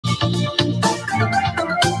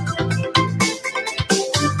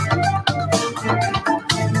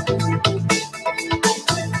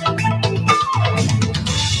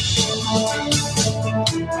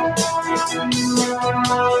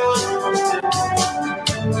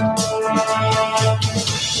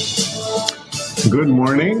Good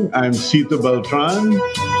morning. I'm Cito Beltran.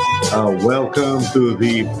 Welcome to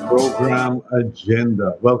the program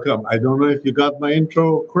agenda. Welcome. I don't know if you got my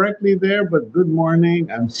intro correctly there, but good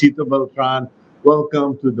morning. I'm Cito Beltran.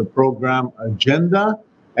 Welcome to the program agenda.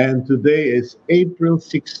 And today is April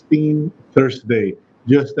 16, Thursday.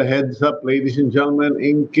 Just a heads up, ladies and gentlemen,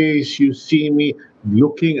 in case you see me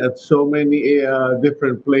looking at so many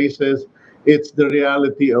different places, it's the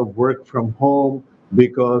reality of work from home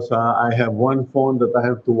because I have one phone that I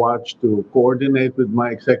have to watch to coordinate with my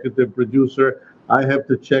executive producer. I have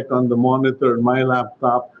to check on the monitor in my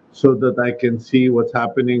laptop so that I can see what's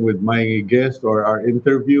happening with my guest or our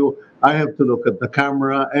interview. I have to look at the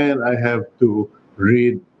camera and I have to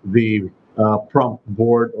read the prompt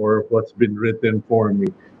board or what's been written for me.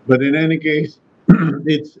 But in any case,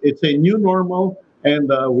 it's a new normal, and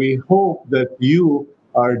we hope that you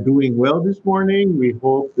are doing well this morning. We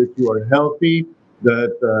hope that you are healthy,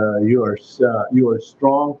 that you are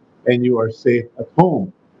strong, and you are safe at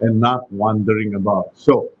home and not wandering about.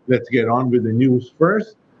 So let's get on with the news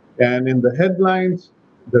first. And in the headlines,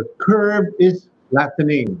 the curve is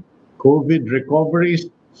flattening. COVID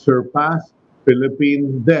recoveries surpass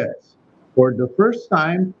Philippine deaths. For the first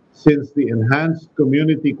time since the enhanced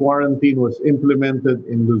community quarantine was implemented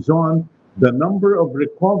in Luzon, the number of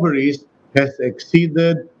recoveries has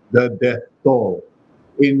exceeded the death toll.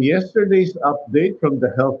 In yesterday's update from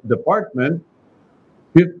the health department,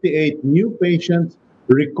 58 new patients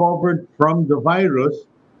recovered from the virus,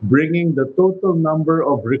 bringing the total number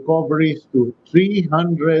of recoveries to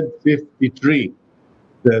 353.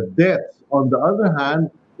 The deaths, on the other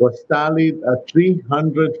hand, was tallied at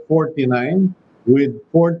 349 with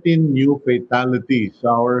 14 new fatalities.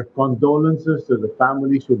 Our condolences to the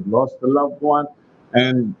families who've lost a loved one.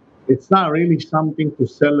 And it's not really something to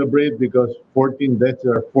celebrate because 14 deaths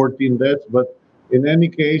are 14 deaths, but in any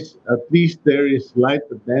case, at least there is light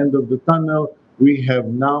at the end of the tunnel. We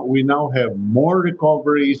now have more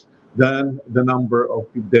recoveries than the number of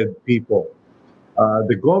dead people.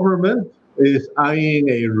 The government is eyeing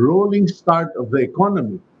a rolling start of the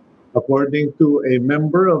economy. According to a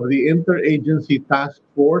member of the Interagency Task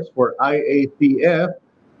Force for IATF,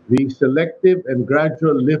 the selective and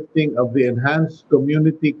gradual lifting of the enhanced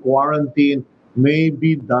community quarantine may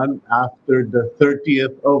be done after the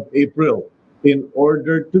 30th of April in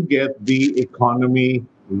order to get the economy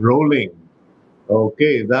rolling.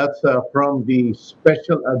 Okay, that's from the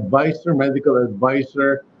special advisor, medical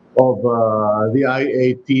advisor of the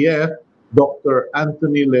IATF, Dr.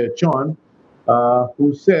 Anthony Lechon,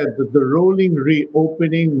 who said that the rolling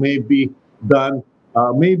reopening may be done,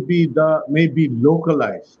 may be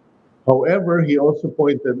localized. However, he also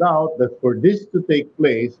pointed out that for this to take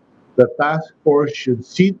place, the task force should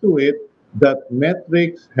see to it that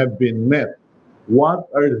metrics have been met. What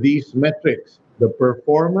are these metrics? The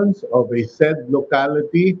performance of a said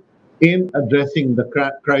locality in addressing the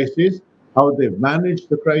crisis, how they've managed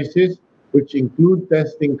the crisis, which include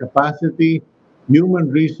testing capacity, human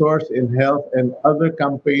resource in health, and other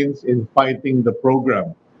campaigns in fighting the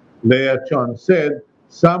program. Lea Chon said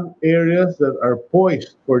some areas that are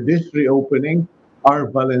poised for this reopening are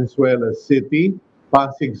Valenzuela City,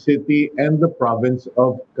 Pasig City, and the province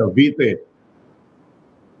of Cavite.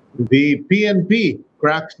 The PNP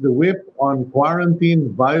cracks the whip on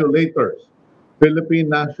quarantine violators. Philippine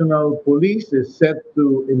National Police is set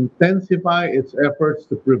to intensify its efforts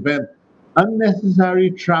to prevent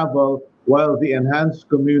unnecessary travel while the enhanced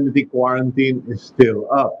community quarantine is still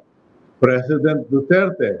up. President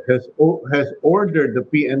Duterte has ordered the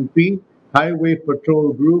PNP Highway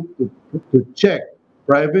Patrol Group to check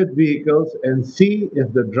private vehicles and see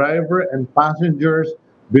if the driver and passengers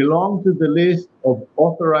belong to the list of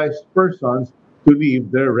authorized persons to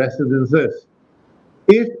leave their residences.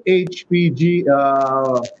 If HPG,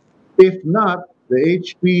 if not, the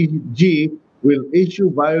HPG will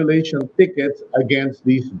issue violation tickets against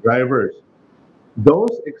these drivers.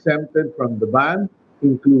 Those exempted from the ban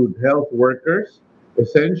include health workers,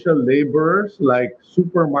 essential laborers like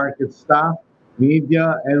supermarket staff,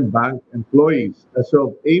 media, and bank employees. As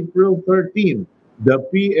of April 13, the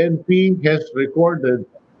PNP has recorded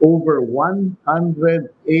over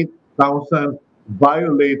 108,000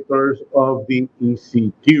 violators of the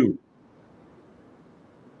ECQ.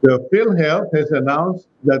 The PhilHealth has announced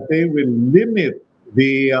that they will limit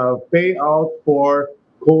the payout for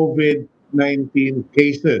COVID-19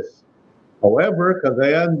 cases. However,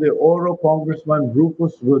 Cagayan de Oro Congressman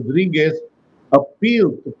Rufus Rodriguez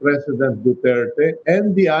appealed to President Duterte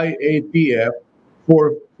and the IATF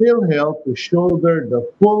for PhilHealth to shoulder the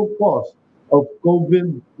full cost of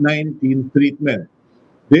COVID-19 treatment.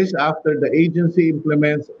 This after the agency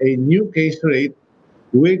implements a new case rate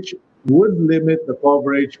which would limit the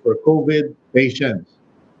coverage for COVID patients.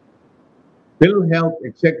 PhilHealth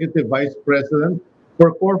Executive Vice President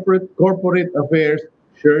for Corporate Affairs,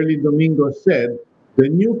 Shirley Domingo, said the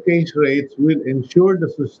new case rates will ensure the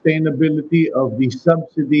sustainability of the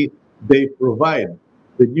subsidy they provide.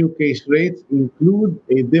 The new case rates include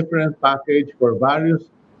a different package for various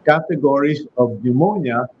categories of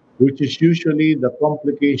pneumonia, which is usually the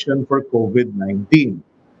complication for COVID 19.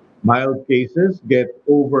 Mild cases get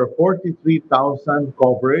over 43,000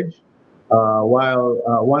 coverage, while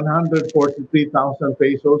 143,000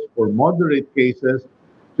 pesos for moderate cases,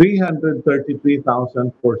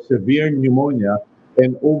 333,000 for severe pneumonia,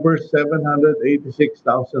 and over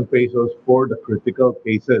 786,000 pesos for the critical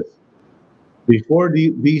cases. Before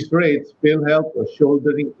these rates, PhilHealth was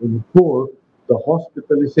shouldering in full the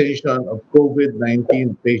hospitalization of COVID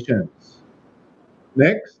 19 patients.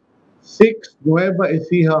 Next, six Nueva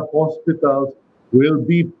Ecija hospitals will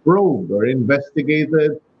be probed or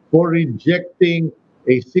investigated for rejecting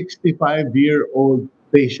a 65-year-old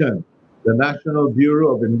patient. The National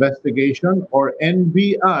Bureau of Investigation, or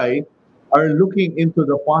NBI, are looking into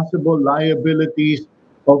the possible liabilities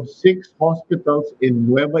of six hospitals in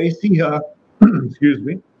Nueva Ecija, excuse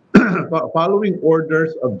me, following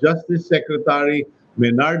orders of Justice Secretary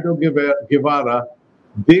Menardo Guevara.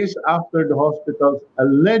 This after the hospitals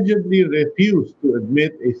allegedly refused to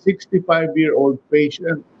admit a 65-year-old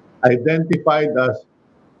patient identified as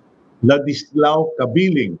Ladislao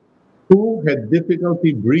Kabiling, who had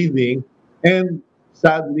difficulty breathing and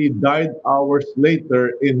sadly died hours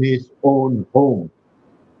later in his own home.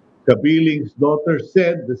 Kabiling's daughter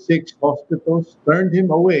said the six hospitals turned him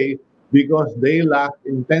away because they lacked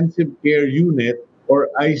intensive care unit or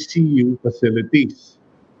ICU facilities.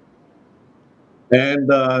 And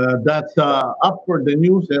that's up for the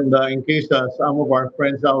news. And in case some of our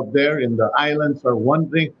friends out there in the islands are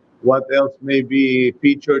wondering what else may be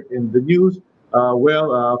featured in the news,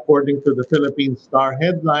 according to the Philippine Star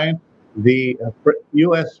headline, the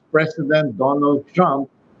U.S. President Donald Trump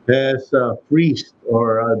has freezed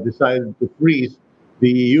or decided to freeze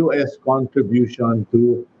the U.S. contribution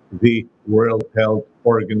to the World Health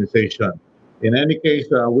Organization. In any case,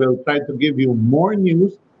 we'll try to give you more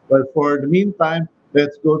news, but for the meantime,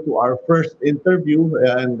 let's go to our first interview.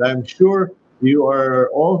 And I'm sure you are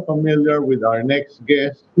all familiar with our next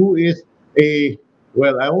guest, who is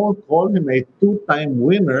I won't call him a two-time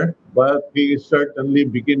winner, but he is certainly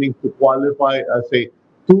beginning to qualify as a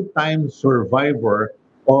two-time survivor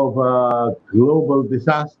of a global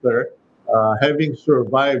disaster, having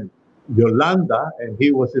survived Yolanda, and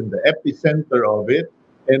he was in the epicenter of it.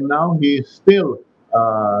 And now he is still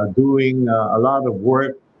doing a lot of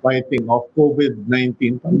work fighting off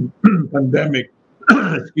COVID-19 pandemic,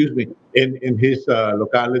 excuse me, in his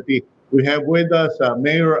locality. We have with us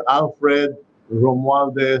Mayor Alfred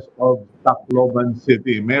Romualdez of Tacloban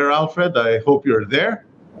City. Mayor Alfred, I hope you're there.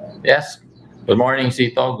 Yes. Good morning,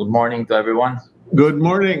 Cito. Good morning to everyone. Good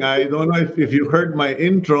morning. I don't know if you heard my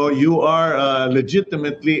intro. You are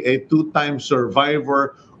legitimately a two-time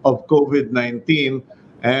survivor of COVID-19.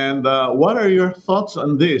 And what are your thoughts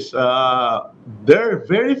on this? There are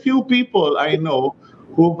very few people I know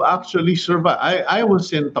who've actually survived. I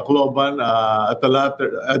was in Tacloban at the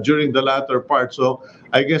latter during the latter part, so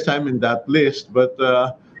I guess I'm in that list. But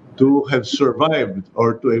to have survived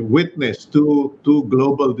or to have witnessed two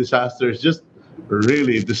global disasters, just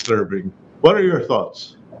really disturbing. What are your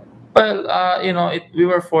thoughts? Well, we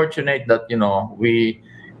were fortunate that we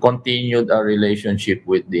continued our relationship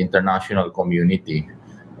with the international community,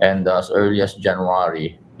 and as early as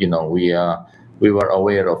January, we were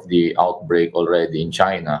aware of the outbreak already in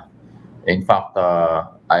China. In fact,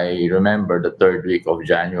 I remember the third week of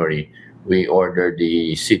January, we ordered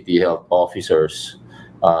the city health officers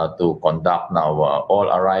to conduct now all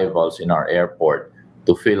arrivals in our airport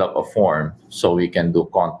to fill up a form so we can do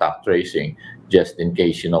contact tracing just in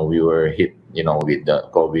case we were hit with the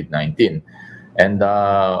COVID-19. And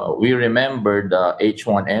we remembered the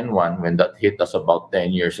H1N1 when that hit us about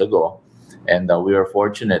 10 years ago. And we were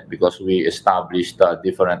fortunate because we established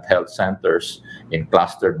different health centers in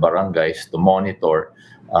clustered barangays to monitor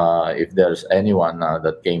if there's anyone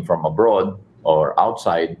that came from abroad or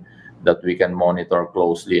outside, that we can monitor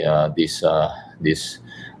closely this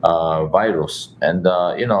virus. And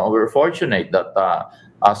we're fortunate that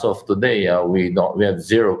as of today, we have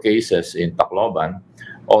zero cases in Tacloban.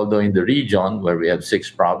 Although in the region where we have six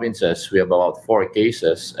provinces, we have about four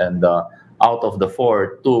cases, and out of the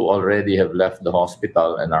four, two already have left the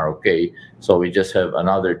hospital and are okay. So we just have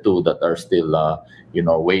another two that are still,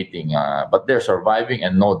 waiting, but they're surviving,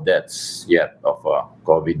 and no deaths yet of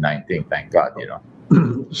COVID-19. Thank God.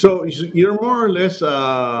 So you're more or less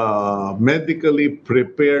medically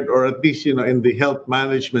prepared, or at least in the health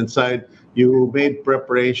management side, you made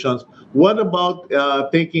preparations. What about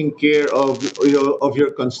taking care of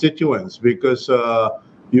your constituents? Because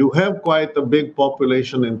you have quite a big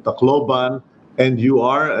population in Tacloban, and you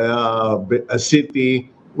are a city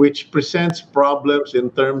which presents problems in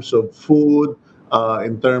terms of food,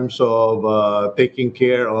 in terms of taking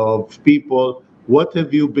care of people. What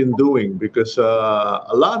have you been doing? Because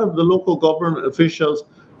a lot of the local government officials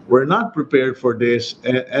were not prepared for this,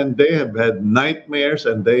 and they have had nightmares,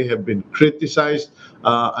 and they have been criticized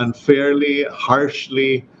unfairly,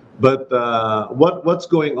 harshly. But what's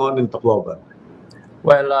going on in Tacloban?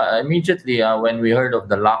 Well, immediately when we heard of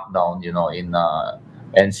the lockdown, in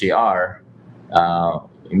NCR,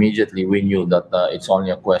 immediately we knew that it's only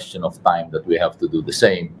a question of time that we have to do the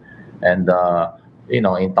same. And in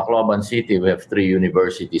Tacloban City, we have three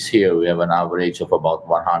universities here. We have an average of about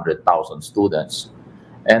 100,000 students.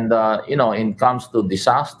 And it comes to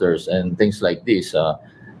disasters and things like this.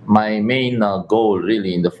 My main goal,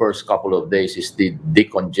 really, in the first couple of days is to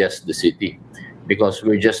decongest the city, because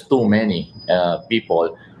we're just too many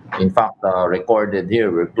people. In fact, recorded here,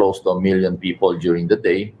 we're close to 1 million people during the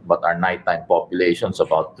day, but our nighttime population's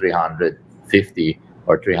about 350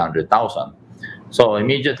 or 300,000. So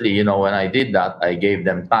immediately, when I did that, I gave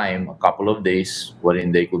them time, a couple of days,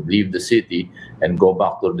 wherein they could leave the city and go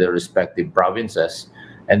back to their respective provinces.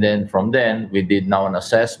 And then from then, we did now an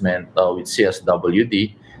assessment with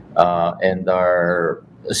CSWD and our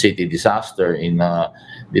city disaster in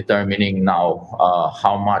determining now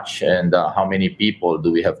how much and how many people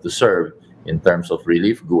do we have to serve in terms of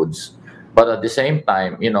relief goods. But at the same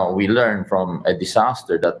time, we learn from a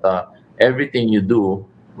disaster that everything you do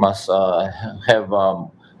must have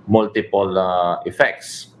multiple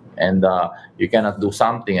effects, and you cannot do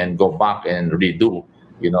something and go back and redo,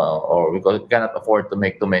 or because you cannot afford to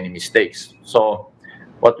make too many mistakes. So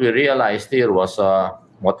what we realized here was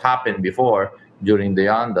what happened before during the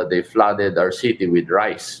Yanda. They flooded our city with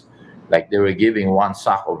rice. Like they were giving one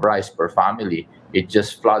sack of rice per family. It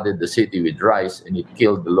just flooded the city with rice, and it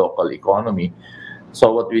killed the local economy.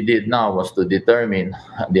 So what we did now was to determine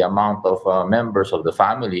the amount of members of the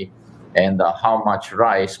family and how much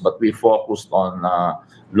rice, but we focused on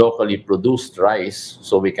locally produced rice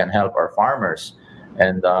so we can help our farmers.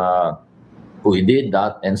 And we did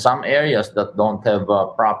that. And some areas that don't have a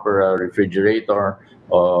proper refrigerator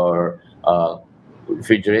or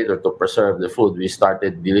refrigerator to preserve the food, we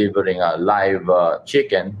started delivering a live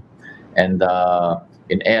chicken. And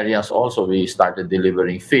in areas also, we started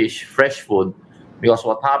delivering fish, fresh food, because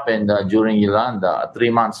what happened during Yolanda,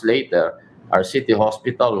 3 months later, our city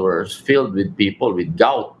hospital was filled with people with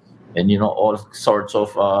gout and all sorts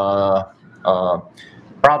of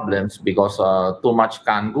problems, because too much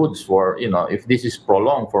canned goods. For if this is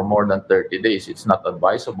prolonged for more than 30 days, it's not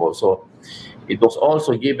advisable. So it was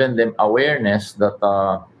also given them awareness that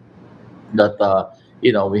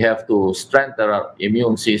we have to strengthen our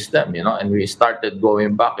immune system, and we started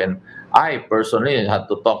going back. And I personally had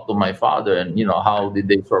to talk to my father, and how did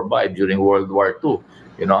they survive during World War II.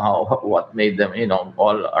 How what made them,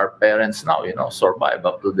 all our parents now, survive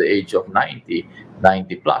up to the age of 90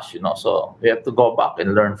 plus. So we have to go back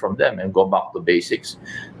and learn from them and go back to basics.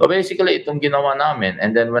 So basically, itong ginawa namin.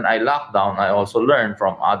 And then when I locked down, I also learned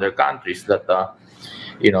from other countries that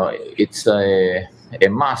it's a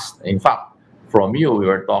must. In fact, from you, we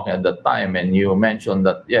were talking at that time, and you mentioned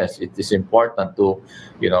that yes, it is important to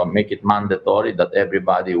make it mandatory that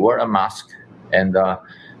everybody wear a mask. And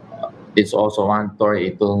it's also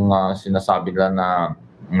mandatory itong sinasabi nila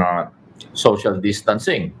na social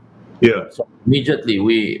distancing. Yeah. So immediately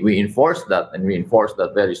we enforced that, and we enforced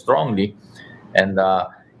that very strongly. And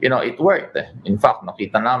it worked. In fact,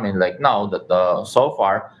 nakita namin like now that so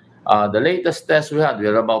far, the latest test we had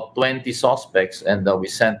about 20 suspects, and we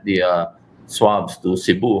sent the swabs to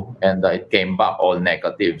Cebu, and it came back all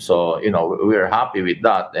negative. So we're happy with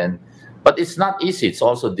that. And but it's not easy. It's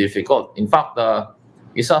also difficult. In fact,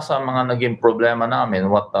 isa sa mga naging problema namin,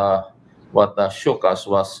 what shook us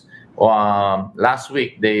was last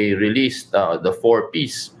week they released the 4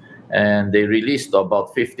 piece, and they released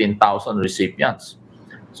about 15,000 recipients.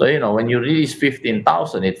 So when you release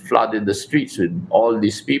 15,000, it flooded the streets with all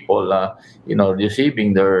these people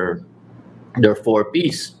receiving their 4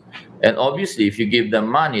 piece. And obviously, if you give them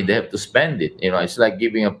money, they have to spend it. It's like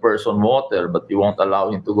giving a person water, but you won't allow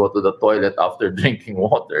him to go to the toilet after drinking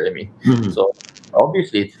water. So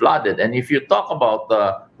obviously it's flooded. And if you talk about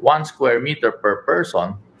 1 square meter per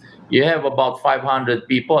person, you have about 500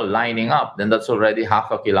 people lining up. Then that's already half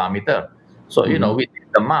a kilometer. So Mhm. we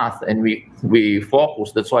did the math and we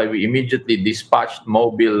focused. That's why we immediately dispatched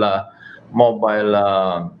mobile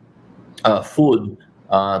food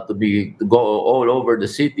to go all over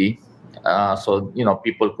the city, so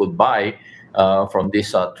people could buy from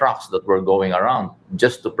these trucks that were going around,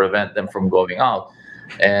 just to prevent them from going out.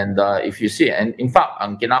 And if you see, and in fact,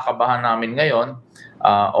 ang kinakabahan namin ngayon,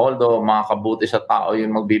 although makakabuti sa tao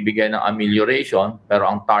yung magbibigay ng amelioration, pero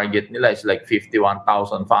ang target nila is like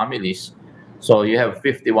 51,000 families. So you have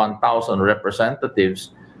 51,000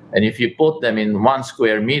 representatives, and if you put them in 1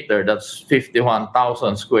 square meter, that's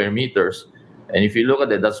 51,000 square meters. And if you look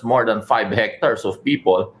at it, that's more than 5 hectares of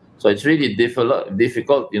people. So it's really difficult,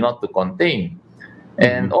 to contain.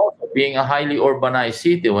 And Mhm. also, being a highly urbanized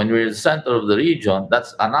city, when we're the center of the region,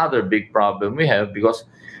 that's another big problem we have, because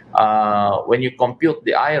when you compute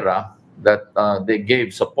the IRA that they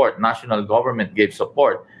gave support, national government gave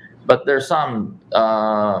support, but there's some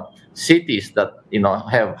cities that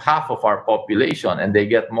have half of our population, and they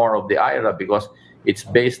get more of the IRA because it's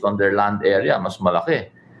based on their land area, mas malaki.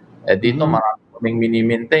 Dito Mhm. marami kaming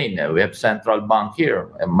mini-maintain. We have central bank here,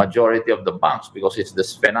 a majority of the banks, because it's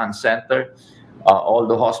this finance center. All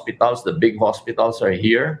the hospitals, the big hospitals, are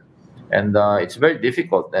here, and it's very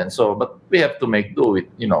difficult. And so, but we have to make do with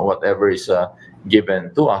whatever is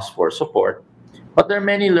given to us for support. But there are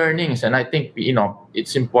many learnings, and I think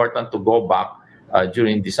it's important to go back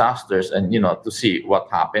during disasters, and to see what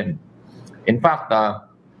happened. In fact,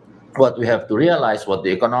 what we have to realize, what the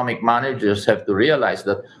economic managers have to realize,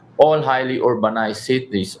 that all highly urbanized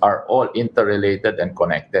cities are all interrelated and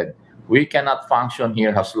connected. We cannot function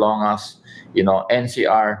here as long as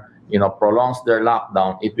NCR prolongs their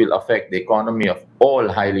lockdown. It will affect the economy of all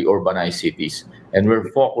highly urbanized cities, and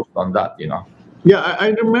we're focused on that. Yeah,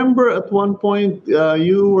 I remember at one point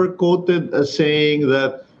you were quoted as saying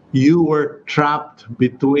that you were trapped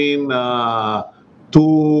between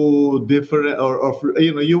two different, or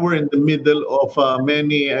you were in the middle of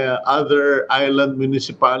many other island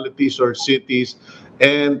municipalities or cities,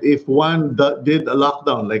 and if one did a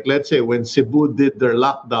lockdown, like let's say when Cebu did their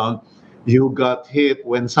lockdown, you got hit.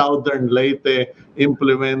 When Southern Leyte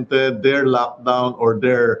implemented their lockdown or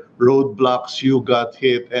their roadblocks, you got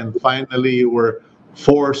hit. And finally, you were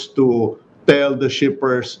forced to tell the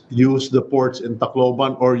shippers use the ports in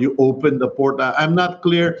Tacloban, or you open the port. I'm not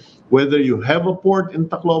clear whether you have a port in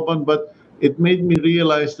Tacloban, but it made me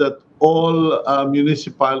realize that all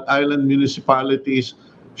municipal island municipalities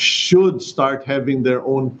should start having their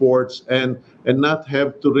own ports, and not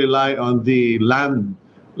have to rely on the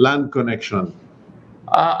land connection.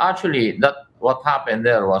 Actually, that what happened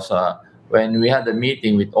there was, when we had a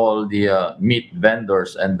meeting with all the meat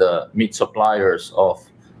vendors and the meat suppliers of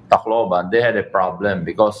Tacloban. They had a problem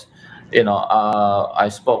because, I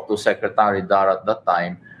spoke to Secretary Dar at that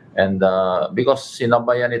time, and because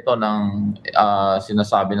sinabayan ito ng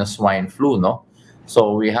sinasabi na swine flu, no?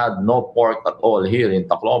 So we had no pork at all here in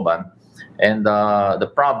Tacloban. And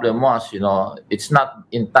the problem was, it's not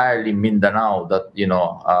entirely Mindanao that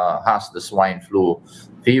has the swine flu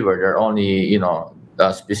fever. There are only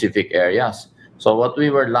specific areas. So what we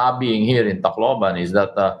were lobbying here in Tacloban is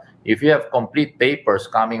that if you have complete papers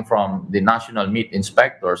coming from the national meat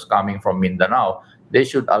inspectors coming from Mindanao, they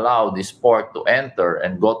should allow this pork to enter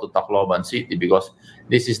and go to Tacloban City, because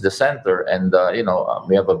this is the center, and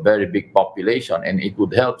we have a very big population, and it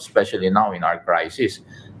would help, especially now in our crisis.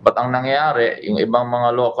 But ang nangyayari, yung ibang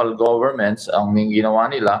mga local governments, ang ginawa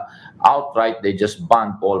nila, outright, they just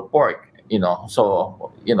banned all pork.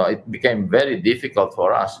 So, it became very difficult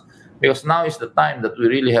for us, because now is the time that we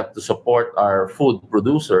really have to support our food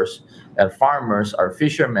producers, our farmers, our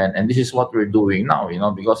fishermen, and this is what we're doing now,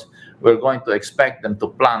 because we're going to expect them to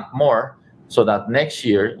plant more, so that next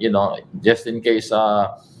year, just in case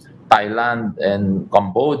Thailand and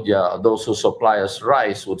Cambodia, those who supply us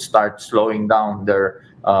rice, would start slowing down their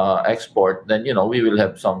export, then we will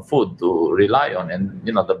have some food to rely on. And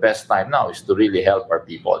the best time now is to really help our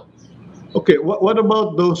people. Okay, what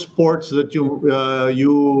about those ports that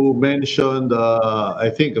you mentioned? I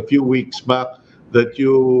think a few weeks back, that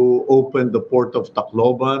you opened the port of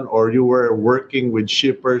Tacloban, or you were working with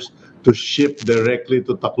shippers to ship directly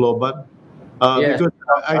to Tacloban. Yes. Because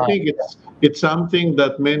I think it's something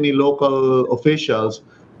that many local officials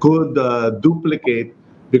could duplicate,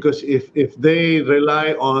 because if they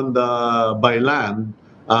rely on the by land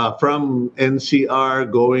from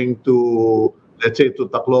NCR going to, let's say, to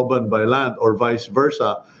Tacloban by land, or vice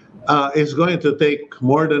versa, it's going to take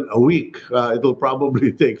more than a week. It'll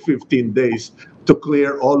probably take 15 days to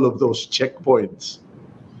clear all of those checkpoints.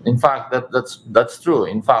 In fact, that's true.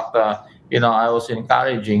 In fact, I was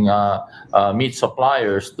encouraging meat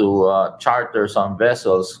suppliers to charter some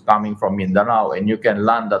vessels coming from Mindanao, and you can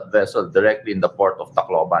land that vessel directly in the port of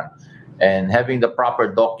Tacloban. And having the proper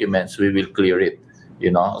documents, we will clear it.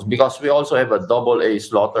 Because we also have a double A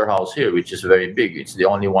slaughterhouse here, which is very big. It's the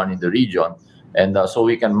only one in the region, and so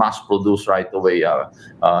we can mass produce right away,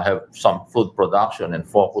 have some food production, and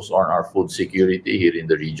focus on our food security here in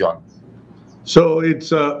the region. So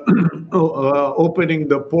it's opening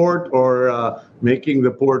the port or making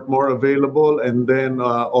the port more available, and then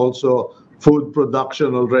also food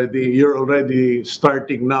production already. You're already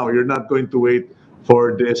starting now. You're not going to wait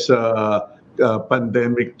for this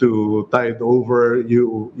pandemic to tide over.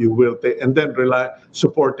 You will take and then rely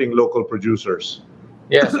supporting local producers.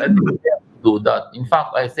 Yes, I think they have to do that. In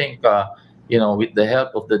fact, I think with the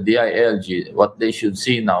help of the DILG, what they should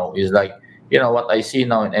see now is like what I see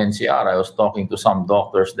now in NCR. I was talking to some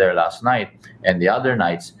doctors there last night and the other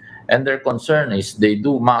nights, and their concern is they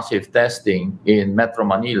do massive testing in Metro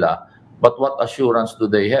Manila, but what assurance do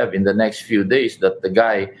they have in the next few days that the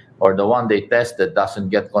guy or the one they tested doesn't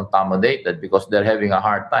get contaminated, because they're having a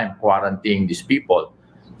hard time quarantining these people.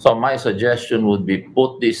 So my suggestion would be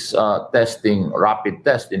put this testing, rapid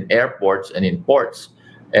test in airports and in ports.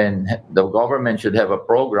 And the government should have a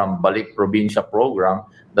program, Balik Probinsya program,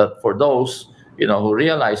 that for those, who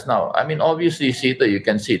realize now, I mean, obviously, Sita, you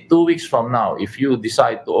can see 2 weeks from now, if you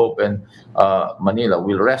decide to open Manila,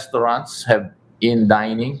 will restaurants have in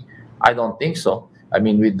dining? I don't think so. I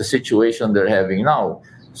mean, with the situation they're having now.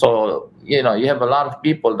 So, you have a lot of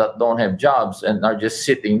people that don't have jobs and are just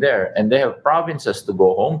sitting there, and they have provinces to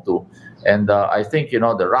go home to. And I think,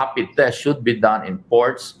 the rapid test should be done in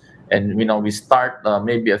ports. And, we start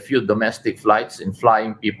maybe a few domestic flights in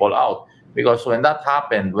flying people out. Because when that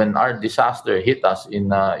happened, when our disaster hit us in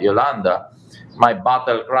Yolanda, my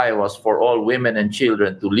battle cry was for all women and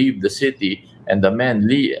children to leave the city, and the men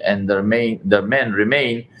leave, and the men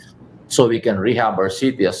remain, so we can rehab our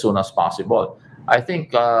city as soon as possible. I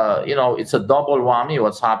think it's a double whammy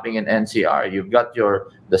what's happening in NCR. You've got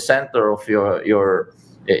the center of your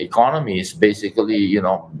economy is basically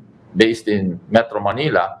based in Metro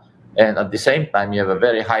Manila, and at the same time you have a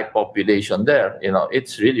very high population there.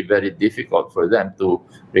 It's really very difficult for them to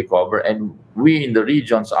recover, and we in the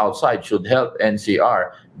regions outside should help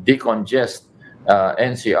NCR decongest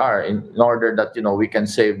NCR in order that we can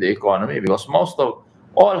save the economy, because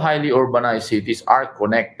all highly urbanized cities are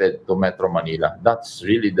connected to Metro Manila. That's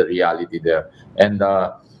really the reality there. And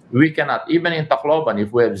we cannot, even in Tacloban,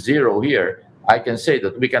 if we have zero here, I can say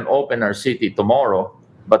that we can open our city tomorrow.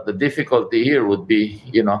 But the difficulty here would be,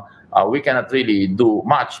 we cannot really do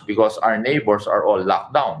much because our neighbors are all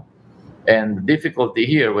locked down. And the difficulty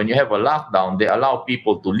here, when you have a lockdown, they allow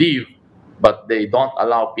people to leave, but they don't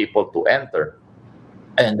allow people to enter.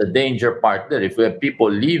 And the danger part there, if we have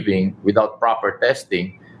people leaving without proper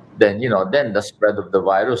testing, then then the spread of the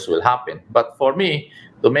virus will happen. But for me,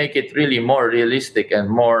 to make it really more realistic and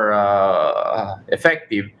more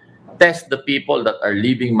effective, test the people that are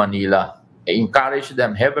leaving Manila, encourage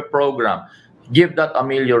them, have a program, give that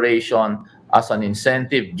amelioration as an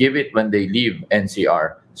incentive, give it when they leave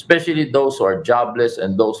NCR, especially those who are jobless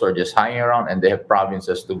and those who are just hanging around and they have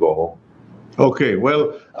provinces to go home. Okay,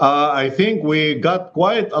 well, I think we got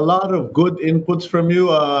quite a lot of good inputs from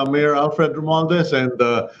you, Mayor Alfred Romualdez, and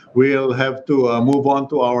we'll have to move on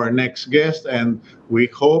to our next guest. And we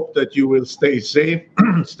hope that you will stay safe,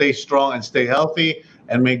 stay strong, and stay healthy.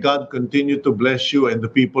 And may God continue to bless you and the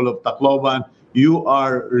people of Tacloban. You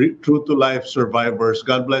are true to life survivors.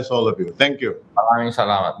 God bless all of you. Thank you. Maraming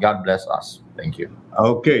salamat. God bless us. Thank you.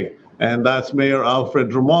 Okay. And that's Mayor Alfred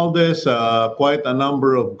Romualdez. Quite a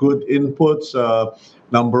number of good inputs.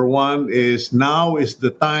 Number one is now is the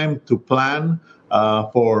time to plan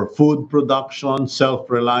for food production,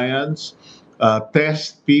 self-reliance.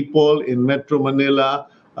 Test people in Metro Manila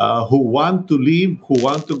who want to leave, who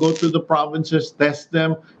want to go to the provinces, test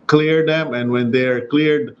them, clear them, and when they're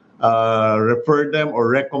cleared, refer them or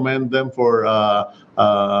recommend them for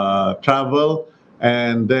travel.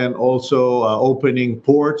 And then also opening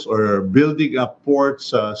ports or building up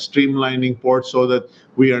ports, streamlining ports so that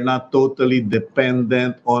we are not totally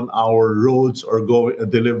dependent on our roads or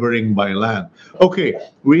delivering by land. Okay,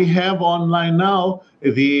 we have online now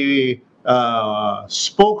the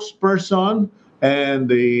spokesperson and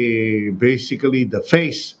basically the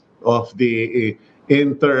face of the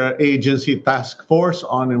Interagency Task Force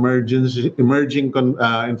on Emerging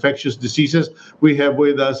Infectious Diseases. We have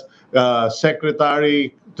with us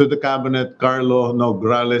Secretary to the Cabinet, Karlo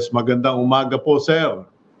Nograles. Magandang umaga po, sir.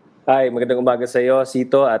 Hi, magandang umaga sa iyo,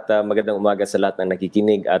 Cito, at magandang umaga sa lahat ng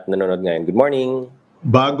nakikinig at nanonood ngayon. Good morning.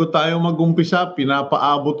 Bago tayo mag-umpisa,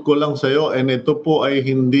 pinapaabot ko lang sa'yo, and ito po ay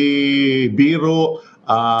hindi biro,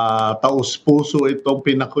 taus-puso itong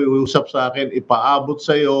pinakiusap sa akin. Ipaabot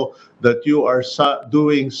sa'yo that you are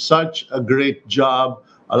doing such a great job.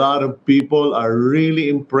 A lot of people are really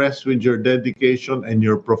impressed with your dedication and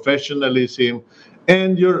your professionalism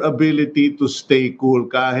and your ability to stay cool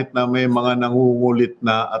kahit na may mga nangungulit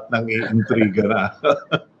na at nangiintriga na.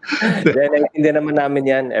 Then, hindi naman namin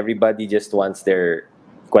yan. Everybody just wants their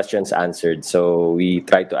questions answered. So, we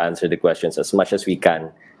try to answer the questions as much as we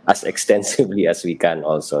can, as extensively as we can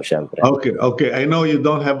also, syempre. Okay. I know you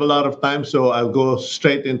don't have a lot of time, so I'll go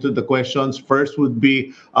straight into the questions. First would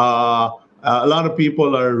be, a lot of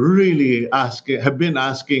people are really have been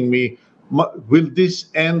asking me, will this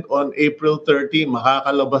end on April 30?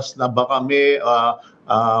 Makakalabas na ba kami?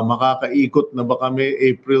 Makakaikot na ba kami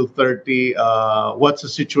April 30? What's the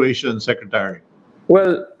situation, Secretary?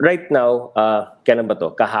 Well, right now, kailan ba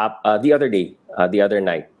to? The other day, the other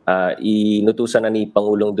night, inutusan na ni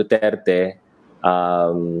Pangulong Duterte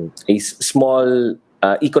a small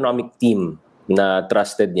economic team na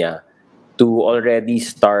trusted niya to already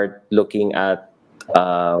start looking at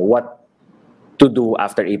what to do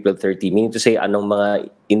after April 30. Meaning to say, anong mga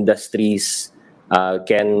industries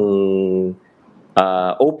can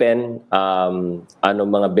open, anong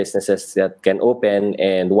mga businesses that can open,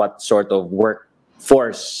 and what sort of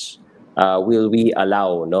workforce will we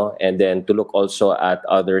allow, no? And then to look also at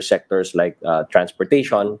other sectors like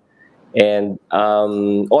transportation and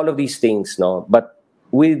all of these things, no? But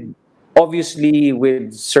obviously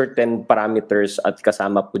with certain parameters, at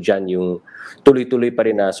kasama po dyan yung tuloy-tuloy pa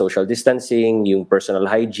rin na social distancing, yung personal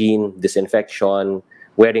hygiene, disinfection,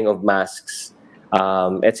 wearing of masks,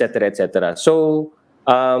 etc. etc. So,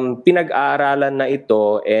 pinag-aaralan na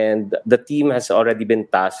ito, and the team has already been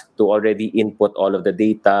tasked to already input all of the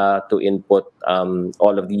data, to input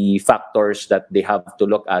all of the factors that they have to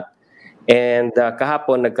look at. And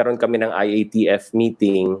kahapon, nagkaroon kami ng IATF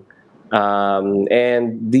meeting,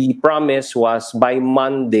 and the promise was by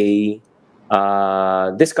Monday,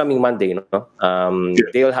 this coming Monday, no?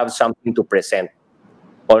 They'll have something to present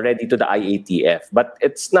already to the IATF. But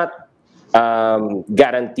it's not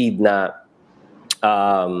guaranteed na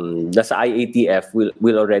sa IATF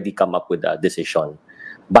will already come up with a decision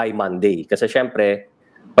by Monday. Kasi syempre,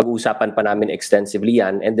 pag-uusapan pa namin extensively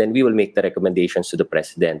yan, and then we will make the recommendations to the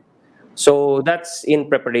President. So that's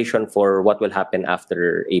in preparation for what will happen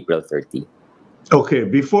after April 30. Okay,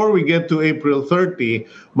 before we get to April 30,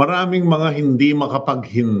 maraming mga hindi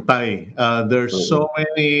makapaghintay. There's so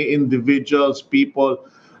many individuals, people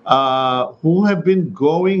who have been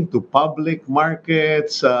going to public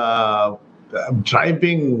markets,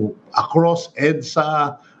 driving across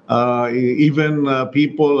EDSA, even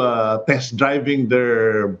people test driving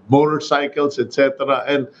their motorcycles, etc.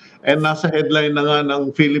 And nasa headline na nga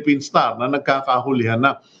ng Philippine Star na nagkakahulihan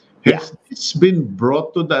na. Has this been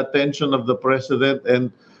brought to the attention of the President,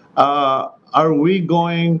 and are we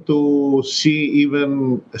going to see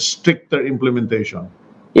even stricter implementation?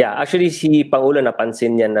 Yeah, actually si Pangulo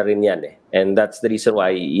napansin niya na rin yan eh. And that's the reason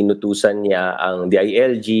why inutusan niya ang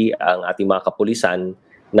DILG, ang ating mga kapulisan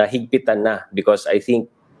na higpitan na, because I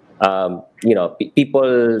think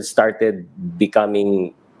people started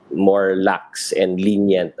becoming more lax and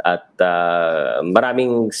lenient, at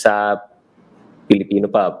maraming sa Pilipino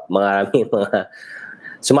pa, maraming mga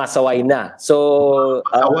sumasaway na. So,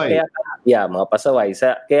 mga pasaway.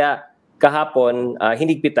 Kaya kahapon,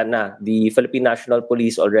 hinigpitan na. The Philippine National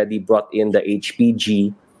Police already brought in the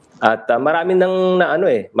HPG, at marami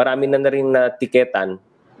marami na rin na tiketan,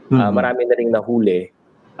 marami na rin nahuli,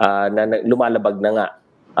 na lumalabag na nga.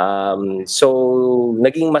 So,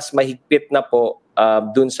 naging mas mahigpit na po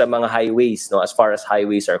dun sa mga highways, no, as far as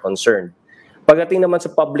highways are concerned. Pagdating naman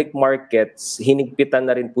sa public markets, hinigpitan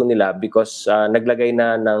na rin po nila, because naglagay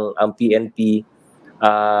na ang PNP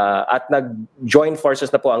at nag-join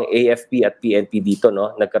forces na po ang AFP at PNP dito,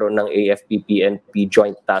 no? Nagkaroon ng AFP-PNP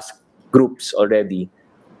joint task groups already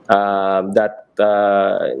that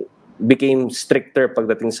became stricter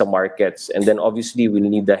pagdating sa markets. And then obviously we'll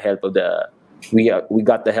need the help of we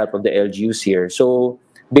got the help of the LGUs here. So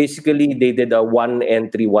basically they did a one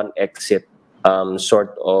entry, one exit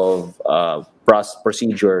sort of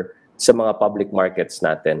procedure sa mga public markets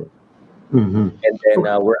natin. And then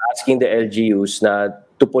we're asking the LGUs na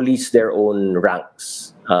to police their own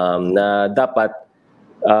ranks. Na dapat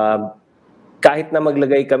kahit na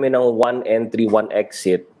maglagay kami ng one entry, one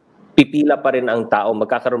exit, pipila pa rin ang tao,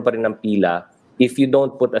 magkakaroon pa rin ng pila if you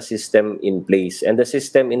don't put a system in place. And the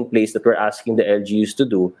system in place that we're asking the LGUs to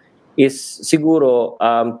do is siguro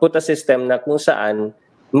put a system na kung saan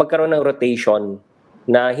magkaroon ng rotation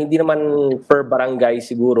na hindi naman per barangay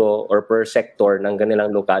siguro or per sector ng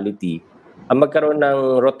kanilang locality ang magkaroon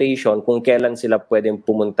ng rotation kung kailan sila pwedeng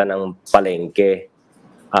pumunta ng palengke.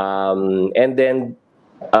 And then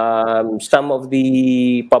some of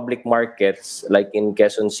the public markets like in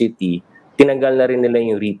Quezon City, tinanggal na rin nila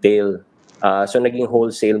yung retail. So naging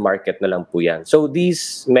wholesale market na lang po yan. So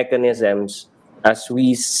these mechanisms, as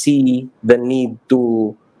we see the need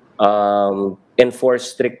to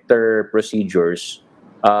enforce stricter procedures,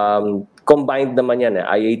 combined naman yan,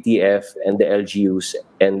 IATF and the LGUs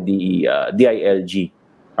and the DILG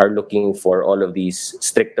are looking for all of these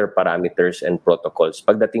stricter parameters and protocols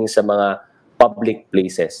pagdating sa mga public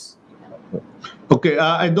places. Okay,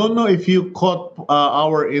 I don't know if you caught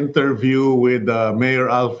our interview with Mayor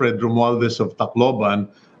Alfred Romualdez of Tacloban,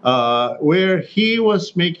 where he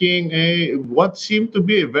was making what seemed to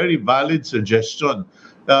be a very valid suggestion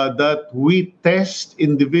that we test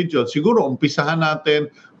individuals. Siguro umpisahan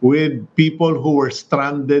natin with people who were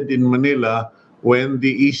stranded in Manila when the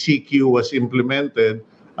ECQ was implemented,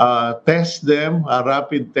 test them,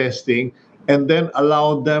 rapid testing, and then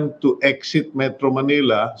allow them to exit Metro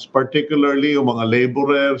Manila, particularly yung mga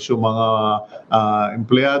laborers, yung mga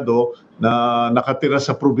empleyado na nakatira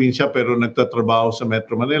sa probinsya pero nagtatrabaho sa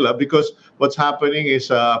Metro Manila. Because what's happening is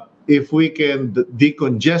if we can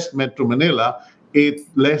decongest Metro Manila, it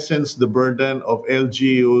lessens the burden of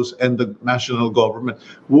LGUs and the national government.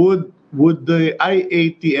 Would the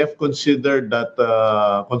IATF consider that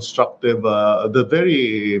constructive, the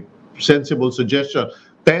very sensible suggestion,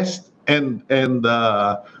 test and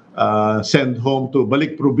send home to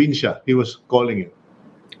balik probinsya, he was calling it?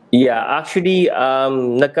 Yeah, actually,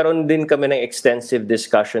 nagkaroon din kami ng extensive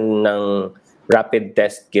discussion ng rapid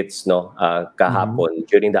test kits kahapon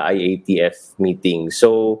during the IATF meeting.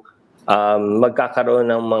 So,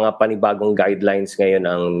 magkakaroon ng mga panibagong guidelines ngayon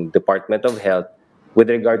ang Department of Health with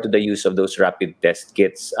regard to the use of those rapid test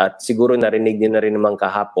kits. At siguro narinig din na rin naman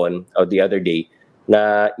kahapon or the other day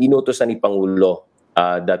na inutosan ni Pangulo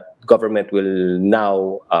that government will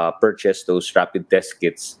now purchase those rapid test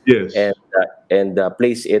kits. Yes. And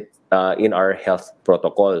place it in our health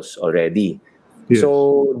protocols already. Yes.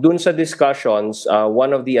 So dun sa discussions,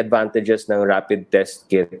 one of the advantages ng rapid test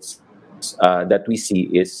kits that we see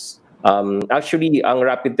is actually, ang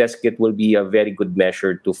rapid test kit will be a very good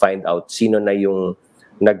measure to find out sino na yung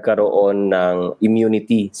nagkaroon ng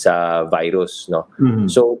immunity sa virus, no?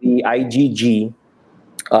 So the IgG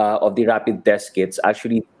of the rapid test kits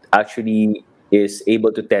actually is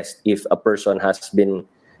able to test if a person has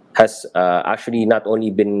actually not only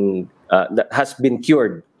been has been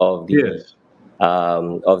cured of the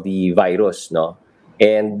virus, no?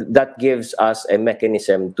 And that gives us a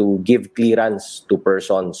mechanism to give clearance to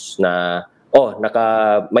persons na,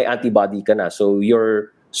 may antibody ka na. So you're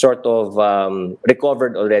sort of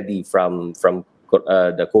recovered already from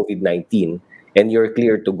the COVID-19 and you're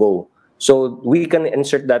clear to go. So we can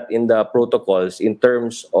insert that in the protocols in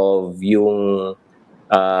terms of yung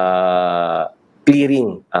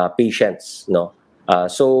clearing patients, no?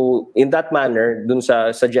 So in that manner, dun sa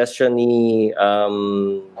suggestion ni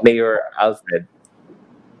Mayor Alfred,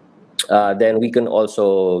 then we can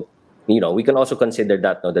also consider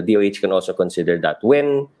that. No, the DOH can also consider that.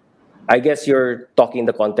 When I guess you're talking in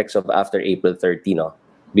the context of after April 30, no,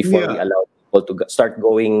 before we allow people to start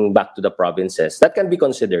going back to the provinces, that can be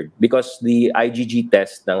considered because the IgG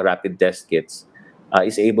test ng rapid test kits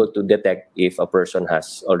is able to detect if a person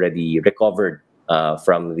has already recovered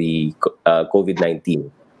from the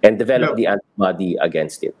COVID-19 and develop the antibody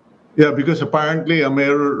against it. Yeah, because apparently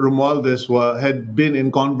Mayor Romualdez had been in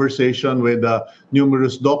conversation with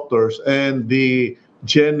numerous doctors, and the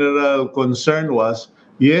general concern was,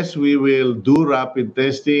 yes, we will do rapid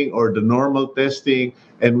testing or the normal testing,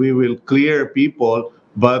 and we will clear people,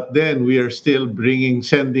 but then we are still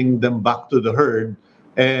sending them back to the herd,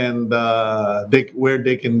 and where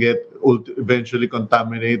they can get eventually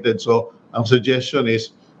contaminated. So, ang suggestion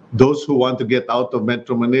is, those who want to get out of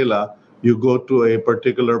Metro Manila, you go to a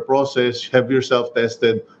particular process, have yourself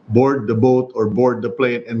tested, board the boat or board the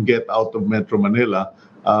plane, and get out of Metro Manila,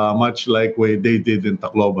 much like way they did in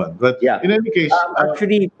Tacloban. But in any case,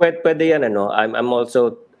 actually, pwede yan, ano. I'm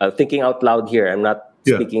also thinking out loud here. I'm not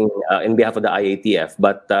speaking in behalf of the IATF,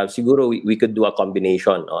 but siguro we could do a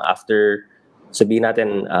combination. No? After sabihin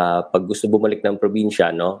natin, pag gusto bumalik ng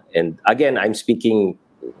probinsya, no, and again, I'm speaking.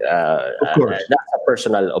 Of course, that's a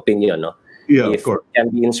personal opinion, no. Yeah, if of course. it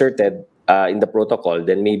can be inserted in the protocol,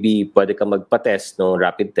 then maybe pwede ka magpa-test, no,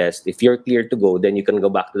 rapid test. If you're clear to go, then you can go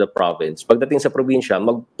back to the province. Pagdating sa probinsya,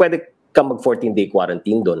 pwede ka mag 14-day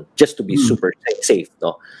quarantine doon just to be super safe,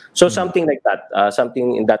 no? So something like that,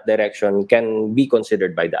 something in that direction can be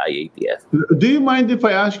considered by the IATF. Do you mind if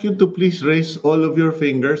I ask you to please raise all of your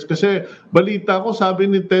fingers? Kasi balita ko,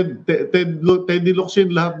 sabi ni Teddy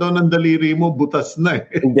Locsin, lahat daw ng daliri mo butas na eh.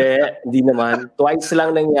 Hindi naman. Twice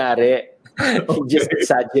lang nangyari. Just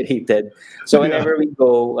exaggerated. So whenever we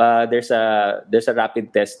go, there's a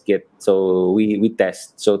rapid test kit. So we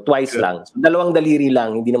test. So twice lang. So, dalawang daliri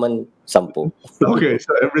lang, hindi naman 10. Okay,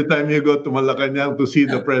 so every time you go to Malacanang to see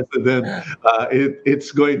the president,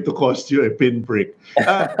 it's going to cost you a pinprick.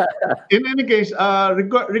 In any case,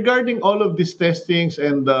 regarding all of these testings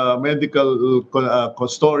and medical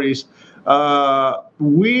stories,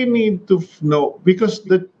 we need to know, because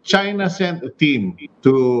China sent a team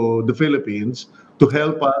to the Philippines to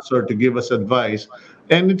help us or to give us advice,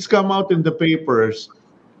 and it's come out in the papers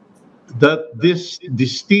that this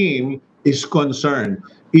team is concerned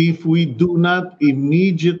if we do not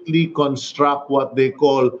immediately construct what they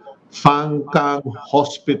call Fangkang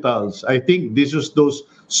hospitals. I think this is those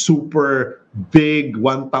super big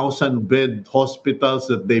 1,000-bed hospitals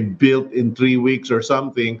that they built in 3 weeks or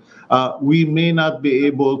something. We may not be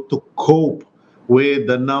able to cope with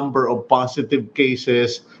the number of positive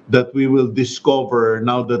cases that we will discover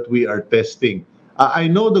now that we are testing. I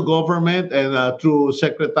know the government and through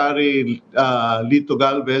Secretary Lito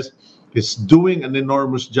Galvez is doing an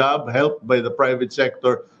enormous job, helped by the private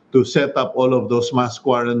sector, to set up all of those mass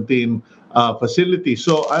quarantine facilities.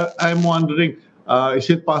 So I'm wondering, is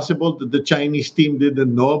it possible that the Chinese team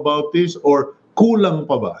didn't know about this, or kulang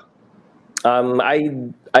pa ba?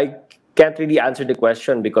 I can't really answer the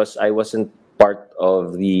question because I wasn't part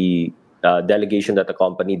of the delegation that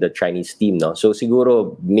accompanied the Chinese team. No, so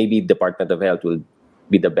siguro maybe Department of Health will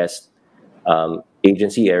be the best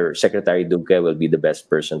agency, or Secretary Duque will be the best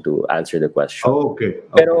person to answer the question. Oh, okay.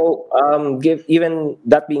 Pero even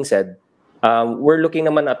that being said, we're looking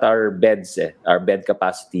naman at our beds, our bed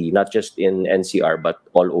capacity, not just in NCR but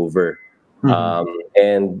all over.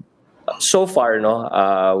 And so far,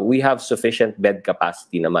 we have sufficient bed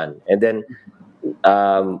capacity naman. And then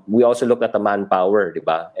we also look at the manpower,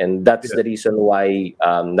 diba? And that's the reason why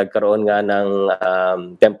nagkaroon nga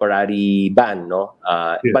ng temporary ban, no?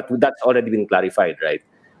 But that's already been clarified, right?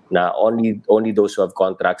 Na only those who have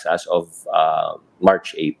contracts as of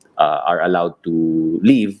March 8th are allowed to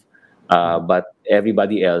leave, but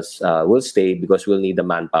everybody else will stay because we'll need the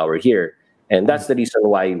manpower here. And that's the reason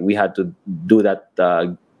why we had to do that,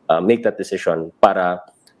 make that decision para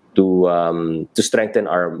to strengthen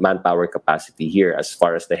our manpower capacity here as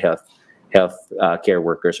far as the health care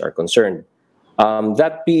workers are concerned.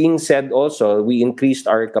 That being said, also, we increased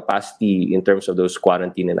our capacity in terms of those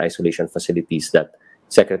quarantine and isolation facilities that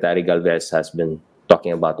Secretary Galvez has been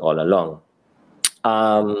talking about all along.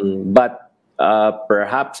 But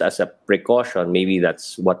perhaps as a precaution, maybe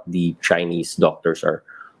that's what the Chinese doctors are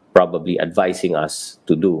probably advising us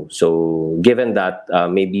to do. So given that,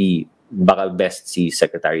 maybe baka best si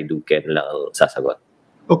Secretary Duque lang ang sasagot.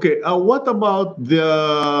 Okay, what about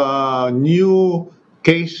the new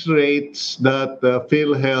case rates that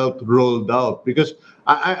PhilHealth rolled out? Because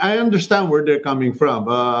I understand where they're coming from.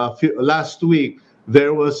 Last week,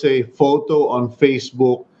 there was a photo on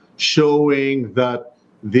Facebook showing that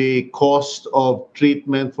the cost of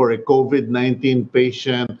treatment for a COVID-19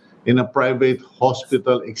 patient in a private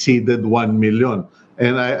hospital exceeded 1 million.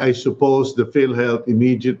 And I suppose the PhilHealth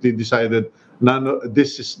immediately decided,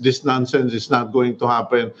 this nonsense is not going to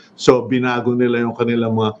happen. So binago nila yung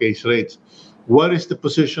kanilang mga case rates. What is the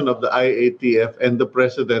position of the IATF and the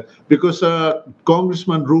president? Because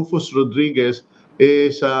Congressman Rufus Rodriguez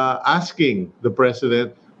is asking the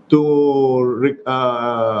president to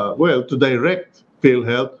direct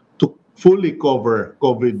PhilHealth to fully cover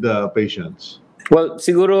COVID patients. Well,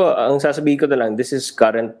 siguro ang sasabihin ko na lang, this is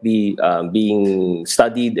currently being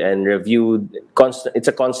studied and reviewed. It's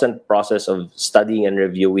a constant process of studying and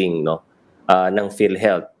reviewing, no, ng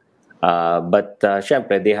PhilHealth. But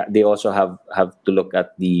syempre, they also have to look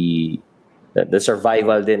at the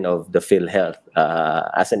survival din of the PhilHealth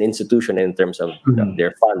as an institution in terms of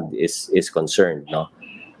their fund is concerned, no.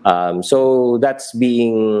 So that's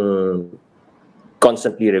being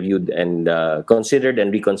constantly reviewed and considered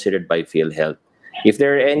and reconsidered by PhilHealth. If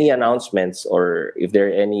there are any announcements or if there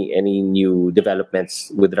are any new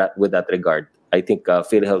developments with that regard, I think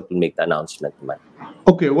PhilHealth will make the announcement.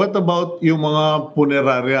 Okay, what about yung mga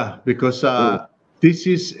punerarya? Because this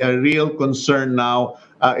is a real concern now.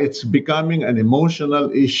 It's becoming an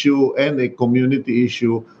emotional issue and a community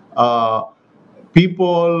issue.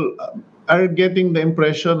 People, are getting the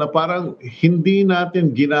impression na parang hindi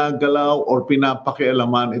natin ginagalaw or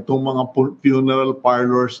pinapakialaman itong mga funeral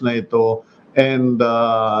parlors na ito, and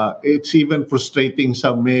it's even frustrating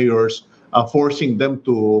some mayors, forcing them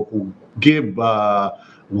to give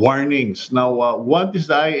warnings. Now, what is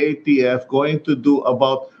the IATF going to do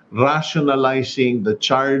about rationalizing the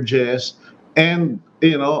charges and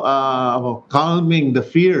calming the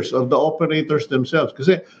fears of the operators themselves? Because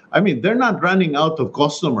I mean, they're not running out of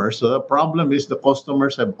customers. So the problem is the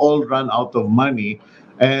customers have all run out of money,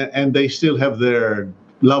 and they still have their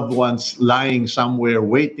loved ones lying somewhere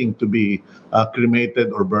waiting to be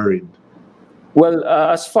cremated or buried. Well,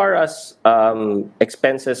 as far as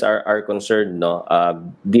expenses are concerned, no,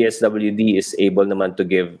 DSWD is able naman to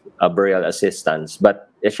give a burial assistance,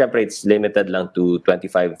 but syempre it's limited lang to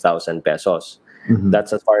 25,000 pesos. Mhm.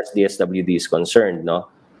 That's as far as DSWD is concerned, no.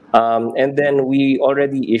 And then we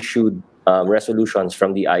already issued resolutions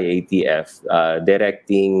from the IATF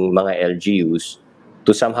directing mga LGUs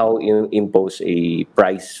to somehow impose a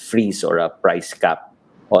price freeze or a price cap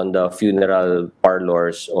on the funeral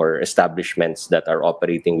parlors or establishments that are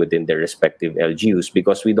operating within their respective LGUs,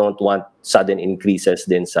 because we don't want sudden increases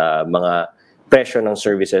din sa mga presyo ng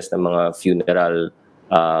services ng mga funeral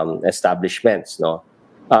establishments, no.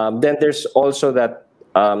 Then there's also that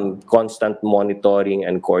constant monitoring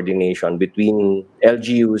and coordination between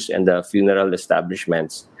LGUs and the funeral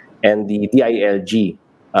establishments and the DILG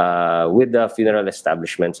with the funeral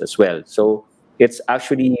establishments as well. So it's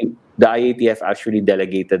actually the IATF actually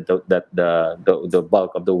delegated the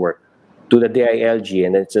bulk of the work to the DILG,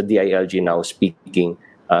 and it's the DILG now speaking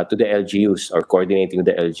to the LGUs or coordinating with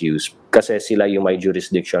the LGUs, kasi sila yung may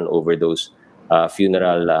jurisdiction over those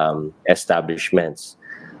funeral establishments.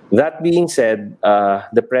 That being said,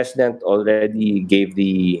 the President already gave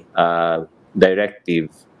the directive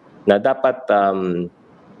na dapat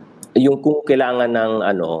yung kung kailangan ng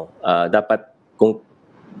dapat kung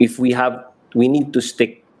if we need to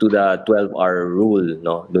stick to the 12-hour rule,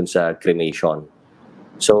 no, dun sa cremation.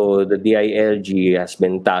 So the DILG has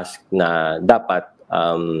been tasked na dapat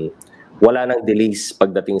wala nang delays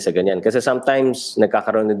pagdating sa ganyan, kasi sometimes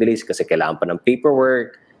nagkakaroon ng delays kasi kailangan pa ng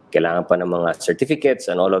paperwork, kailangan pa ng mga certificates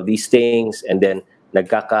and all of these things, and then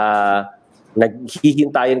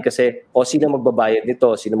naghihintayin kasi sino magbabayad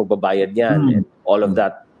nito, sino magbabayad niyan, and all of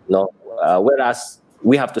that, no. Whereas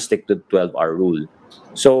we have to stick to the 12-hour rule.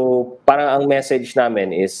 So parang ang message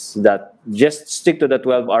namin is that just stick to the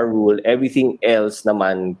 12-hour rule, everything else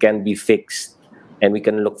naman can be fixed and we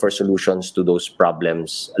can look for solutions to those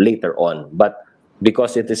problems later on. But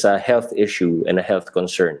because it is a health issue and a health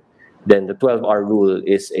concern, then the 12-hour rule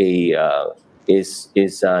is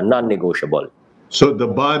non-negotiable. So the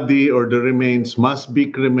body or the remains must be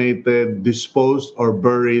cremated, disposed, or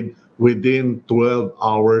buried within 12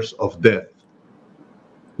 hours of death.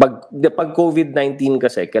 Pag COVID-19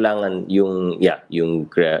 kasi kailangan yung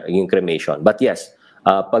cremation. But yes,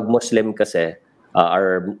 pag Muslim kasi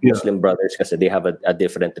our Muslim brothers kasi they have a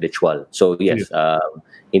different ritual. So yes,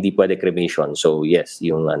 hindi pwede cremation. So yes,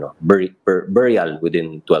 yung burial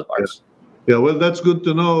within 12 hours. Yeah, well, that's good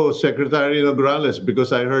to know, Secretary Nograles, because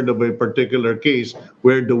I heard of a particular case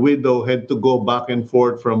where the widow had to go back and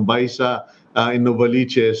forth from Baisa in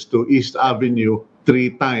Novaliches to East Avenue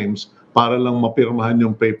 3 times para lang mapirmahan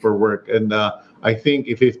yung paperwork. And I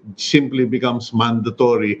think if it simply becomes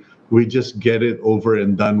mandatory, we just get it over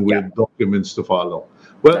and done with, documents to follow.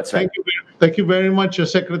 Well, That's right. Thank you very much,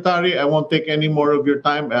 Secretary. I won't take any more of your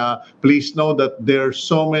time. Please know that there are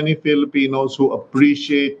so many Filipinos who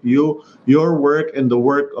appreciate you, your work, and the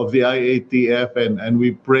work of the IATF, and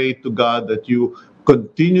we pray to God that you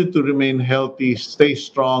continue to remain healthy, stay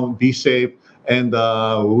strong, be safe, and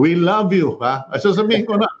we love you. Sasabihin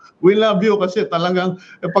ko na, we love you kasi talagang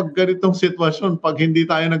pag ganitong sitwasyon, pag hindi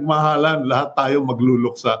tayo nagmahalan, lahat tayo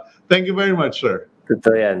magluluksa. Thank you very much, sir.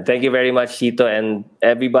 So, yan. Thank you very much, Cito, and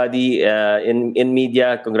everybody in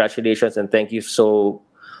media. Congratulations and thank you so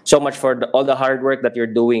much for all the hard work that you're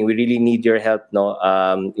doing. We really need your help, no,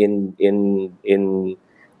 in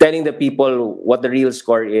telling the people what the real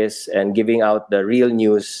score is and giving out the real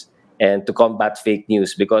news and to combat fake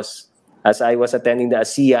news. Because as I was attending the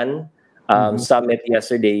ASEAN summit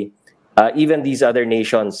yesterday, even these other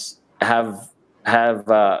nations have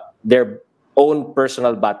their own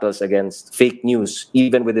personal battles against fake news,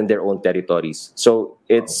 even within their own territories. So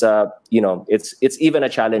it's it's even a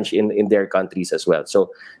challenge in their countries as well.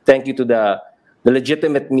 So thank you to the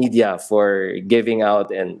legitimate media for giving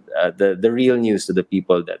out and the real news to the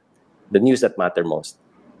people, that the news that matter most.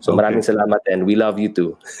 So maraming salamat, and we love you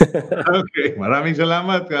too. Okay, maraming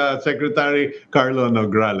salamat, Secretary Karlo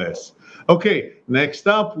Nograles. Okay, next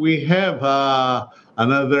up we have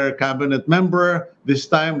another cabinet member. This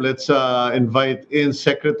time, let's invite in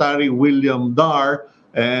Secretary William Dar,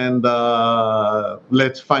 and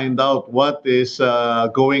let's find out what is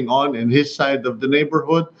going on in his side of the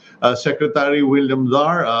neighborhood. Secretary William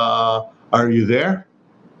Dar, are you there?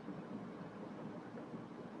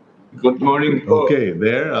 Good morning po. Okay,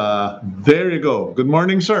 there. There you go. Good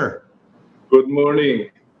morning, sir. Good morning.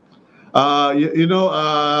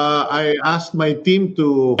 I asked my team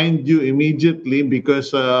to find you immediately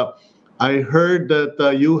because I heard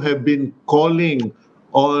that you have been calling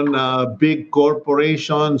on big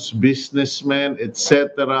corporations, businessmen,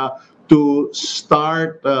 etc., to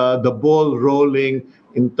start the ball rolling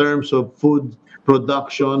in terms of food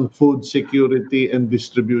production, food security, and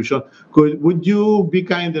distribution. Would you be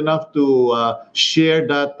kind enough to share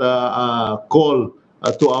that call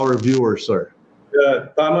to our viewers, sir?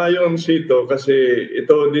 Yeah, tama yung Cito kasi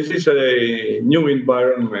this is a new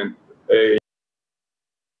environment, a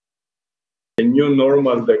new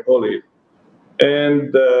normal they call it,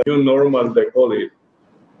 and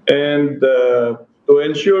to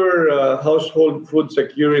ensure household food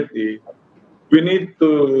security, we need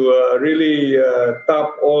to really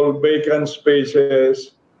tap all vacant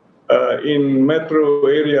spaces in metro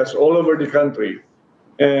areas all over the country.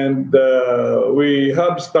 And we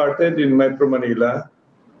have started in Metro Manila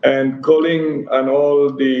and calling on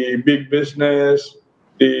all the big business,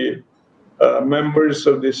 the members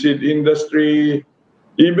of the seed industry,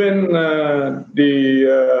 even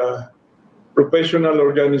the professional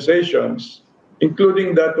organizations,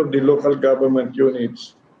 including that of the local government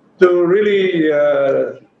units, to really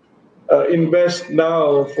invest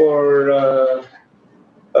now for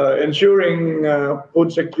ensuring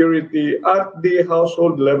food security at the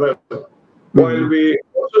household level. While we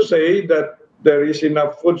also say that there is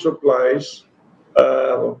enough food supplies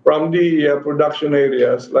from the production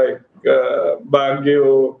areas like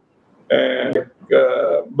Baguio,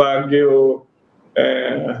 Baguio,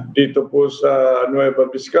 dito po sa Nueva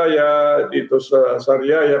Vizcaya, dito sa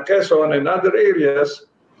Sariaya, Quezon, and other areas,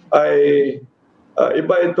 ay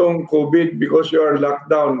iba itong COVID because you are locked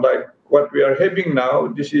down like what we are having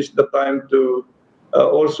now. This is the time to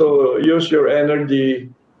also use your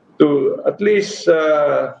energy to at least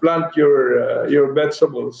plant your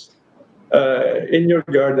vegetables in your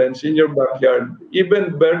gardens, in your backyard.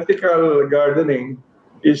 Even vertical gardening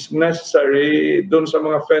is necessary dun sa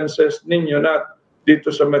mga fences ninyo, not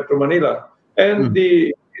dito sa Metro Manila. And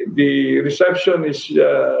the reception is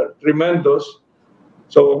tremendous.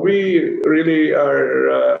 So we really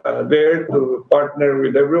are there to partner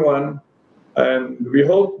with everyone, and we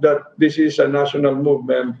hope that this is a national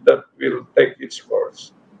movement that will take its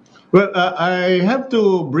course. Well, I have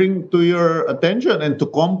to bring to your attention and to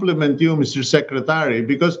compliment you, Mr. Secretary,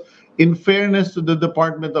 because in fairness to the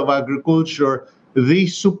Department of Agriculture, the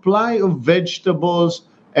supply of vegetables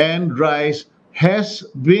and rice has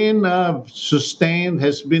been sustained,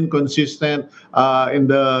 has been consistent in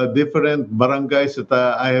the different barangays that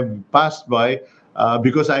I have passed by.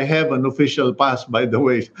 Because I have an official pass, by the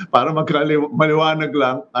way, para maliwanag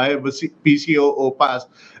lang, I have a PCOO pass.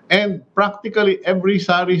 And practically every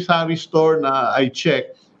sari-sari store na I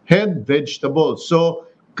check had vegetables. So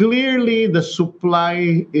clearly the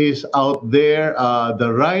supply is out there.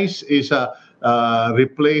 The rice is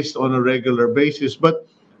replaced on a regular basis. But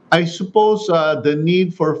I suppose the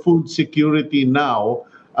need for food security now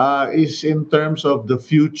is in terms of the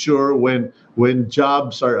future when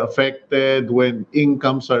jobs are affected, when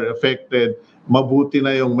incomes are affected, mabuti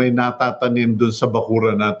na yung may natatanim dun sa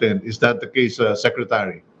bakura natin. Is that the case,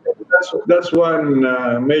 Secretary? That's one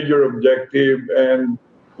major objective, and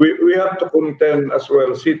we have to contend as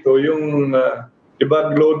well, Cito, yung iba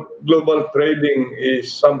global trading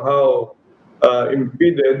is somehow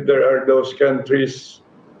impeded. There are those countries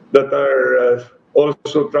that are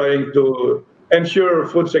also trying to ensure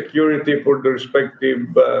food security for the respective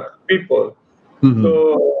people.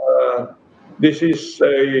 So this is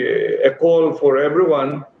a call for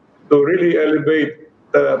everyone to really elevate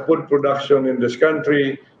food production in this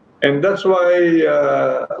country. And that's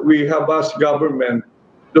why we have asked government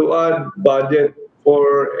to add budget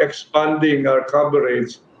for expanding our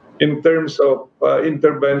coverage in terms of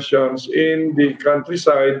interventions in the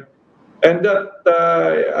countryside. And that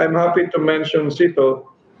I'm happy to mention,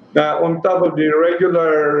 Cito, on top of the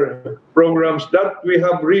regular programs that we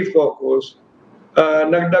have refocused,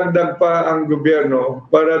 nagdagdag pa ang gobyerno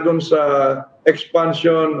para dun sa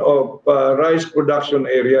expansion of rice production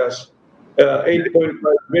areas. 8.5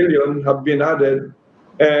 million have been added,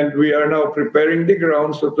 and we are now preparing the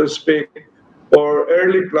ground, so to speak, or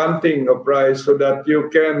early planting of rice so that you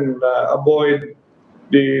can avoid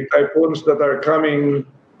the typhoons that are coming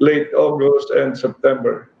late August and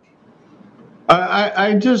September.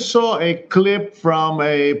 I just saw a clip from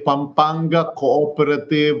a Pampanga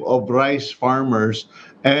cooperative of rice farmers,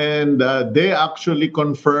 and they actually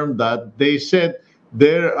confirmed that. They said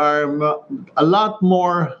there are a lot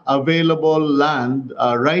more available land,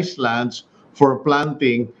 rice lands for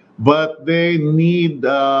planting, but they need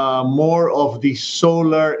more of the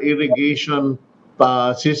solar irrigation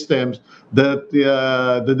systems that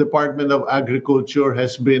the Department of Agriculture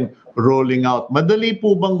has been rolling out. Madali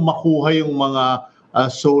po bang makuha yung mga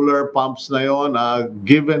solar pumps na yon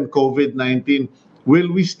given COVID-19? Will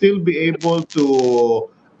we still be able to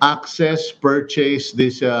access, purchase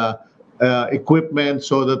this equipment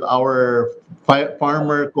so that our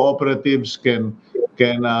farmer cooperatives can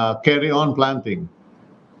carry on planting?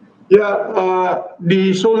 Yeah,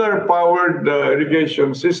 the solar-powered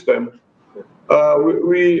irrigation system,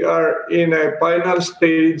 we are in a final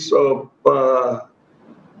stage of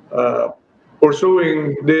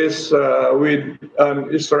pursuing this with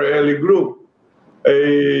an Israeli group,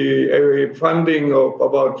 a funding of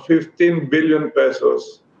about 15 billion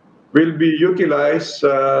pesos will be utilized,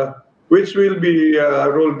 which will be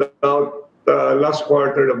rolled out last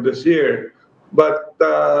quarter of this year. But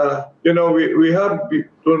we have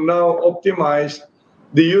to now optimize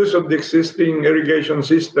the use of the existing irrigation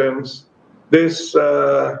systems this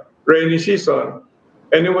rainy season.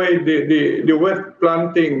 Anyway, the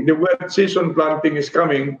wet season planting is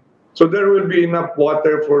coming, so there will be enough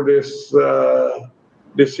water for this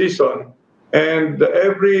season. And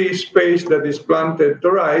every space that is planted to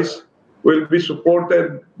rice will be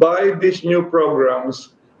supported by these new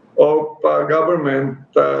programs of government.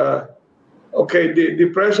 Okay,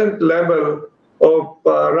 the present level of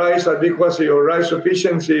rice adequacy or rice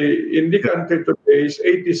sufficiency in the country today is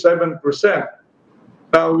 87%.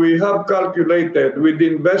 Now, we have calculated with the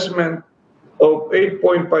investment of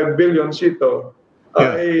 8.5 billion Cito,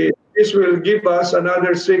 this will give us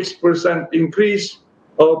another 6% increase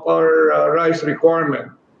of our rice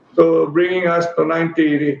requirement, so bringing us to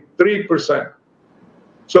 93%.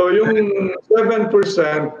 So yung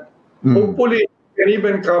 7%, hopefully, can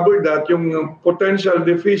even cover that, yung potential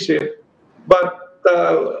deficit. But,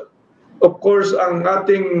 of course, ang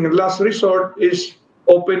ating last resort is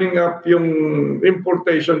opening up yung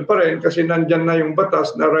importation pa rin kasi nandyan na yung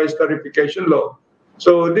batas na rice tarification law.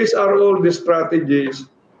 So these are all the strategies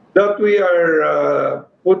that we are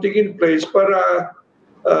putting in place para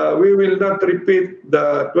we will not repeat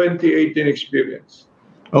the 2018 experience.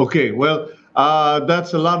 Okay, well,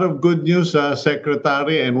 that's a lot of good news,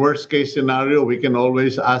 Secretary. And worst case scenario, we can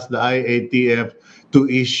always ask the IATF to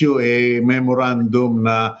issue a memorandum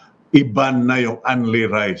na iban na yung unli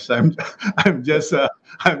rice. I'm just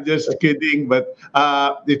kidding, but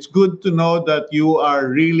it's good to know that you are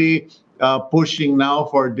really pushing now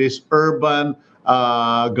for this urban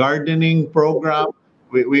gardening program.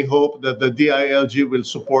 We hope that the DILG will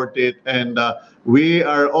support it, and we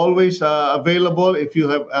are always available if you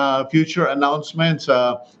have future announcements.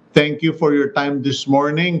 Thank you for your time this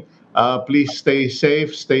morning. Please stay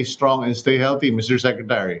safe, stay strong, and stay healthy, Mr.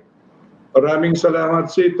 Secretary. Maraming salamat,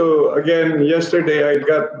 Cito. Again, yesterday I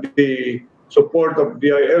got the support of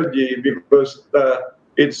DILG because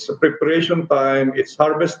it's preparation time, it's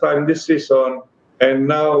harvest time this season, and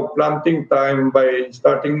now planting time by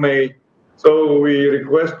starting May. So we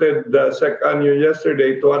requested the SecAnyo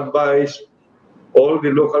yesterday to advise all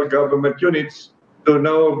the local government units to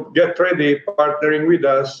now get ready, partnering with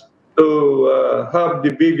us to have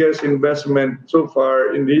the biggest investment so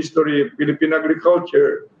far in the history of Philippine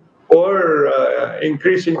agriculture or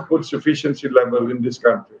increasing food sufficiency level in this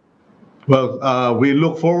country. Well, we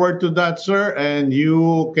look forward to that, sir, and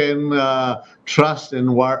you can trust in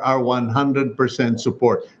our 100%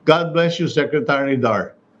 support. God bless you, Secretary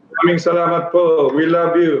Dar. Maraming salamat po. We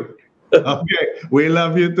love you. Okay, we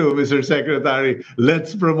love you too, Mr. Secretary.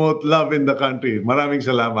 Let's promote love in the country. Maraming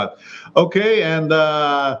salamat. Okay, and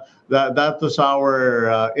that was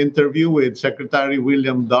our interview with Secretary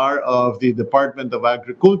William Dar of the Department of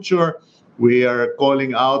Agriculture. We are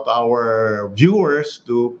calling out our viewers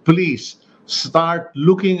to please start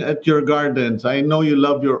looking at your gardens. I know you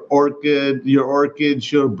love your orchids,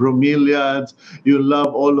 your bromeliads. You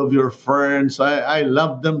love all of your ferns. I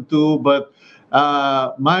love them too, but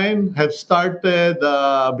mine have started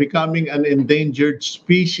becoming an endangered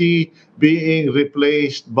species, being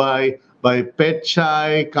replaced by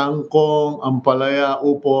pechay, kangkong, ampalaya,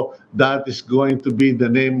 upo. That is going to be the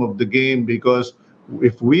name of the game, because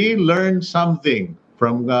if we learn something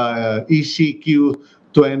from ECQ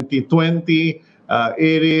 2020.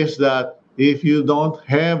 It is that if you don't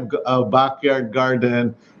have a backyard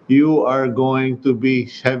garden, you are going to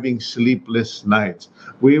be having sleepless nights.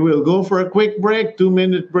 We will go for a quick break, 2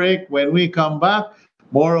 minute break. When we come back,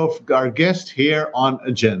 more of our guests here on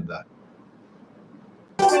Agenda.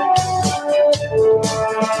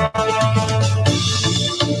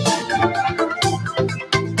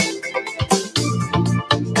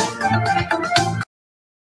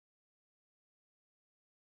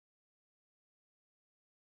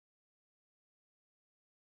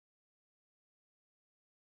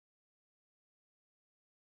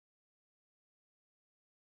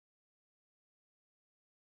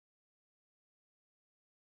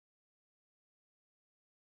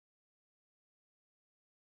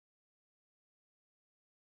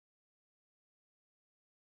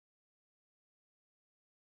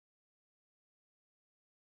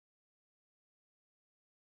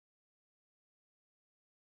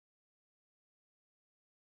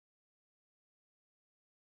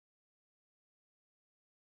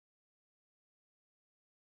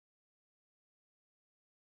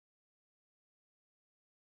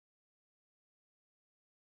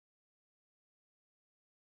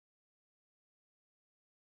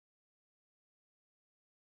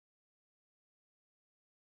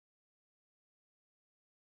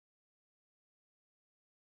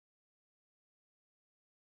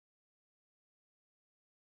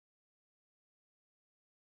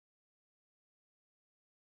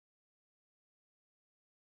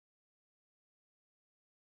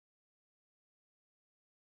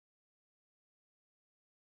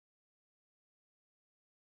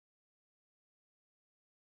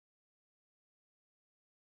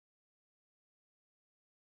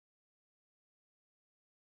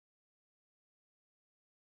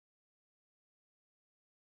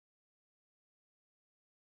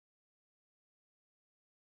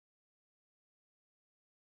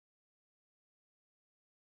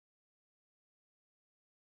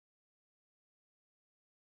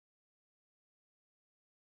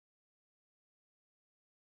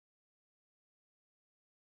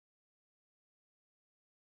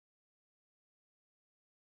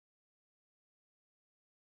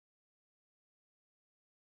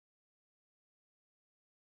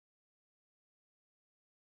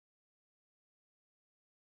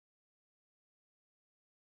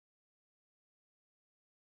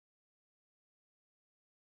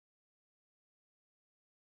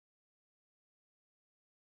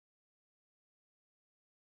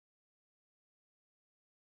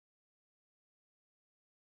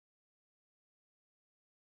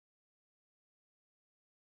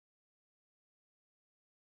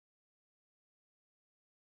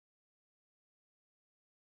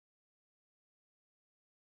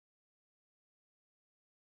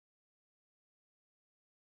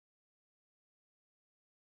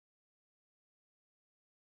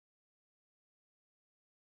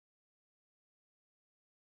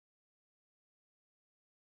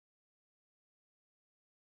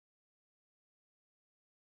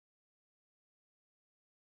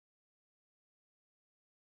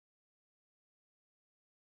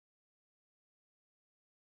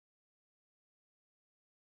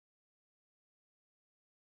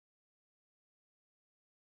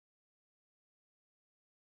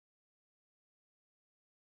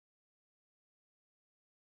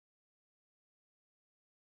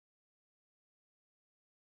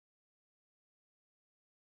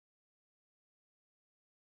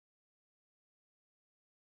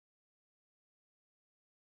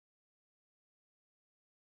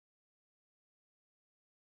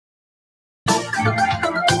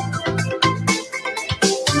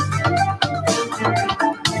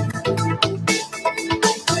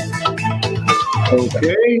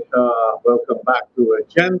 Okay, welcome back to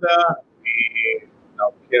Agenda. We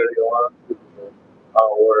now carry on to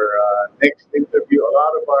our next interview. A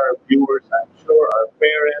lot of our viewers, I'm sure, are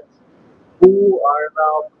parents who are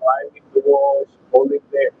now climbing the walls, holding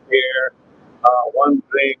their hair,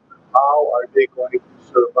 wondering how are they going to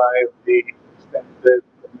survive the extended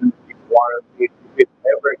community quarantine if it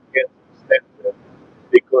ever gets extended,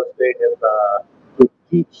 because they have to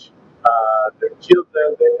teach their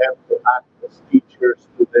children, they have to act as teachers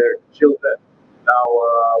to their children. Now,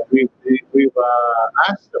 we've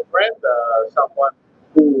asked a friend, someone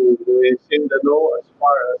who is in the know as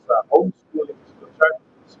far as homeschooling is concerned,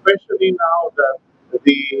 especially now that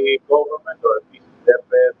the government or at least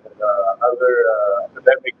DepEd and other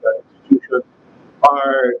academic institutions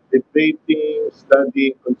are debating,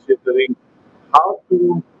 studying, considering how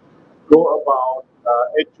to go about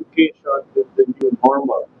education in the new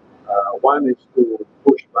normal. One is to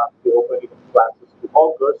push back the opening of classes to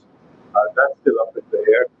August. That's still up in the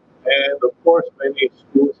air. And of course, many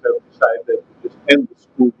schools have decided to just end the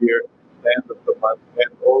school year at the end of the month,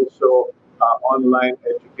 and also online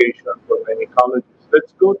education for many colleges.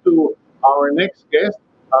 Let's go to our next guest.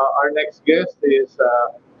 Our next guest is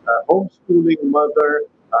a homeschooling mother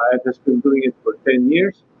and has been doing it for 10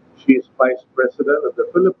 years. She is vice president of the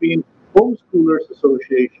Philippine Homeschoolers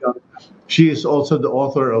Association. She is also the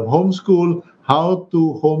author of Homeschool, How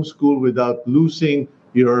to Homeschool Without Losing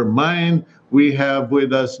Your Mind. We have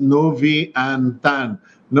with us Novi and Tan.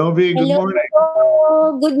 Novi, good Hello morning.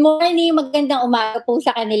 po. Good morning. Magandang umaga po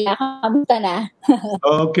sa kanila. Kamusta na?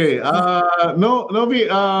 Okay. No, Novi,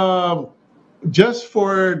 just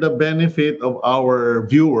for the benefit of our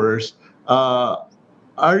viewers,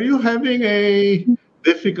 are you having a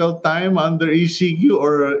difficult time under ECQ,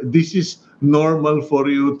 or this is normal for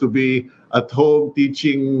you to be at home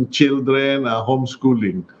teaching children,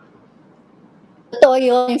 homeschooling? Totoo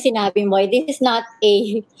yun yung sinabi mo. This is not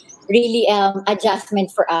a really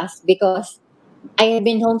adjustment for us because I have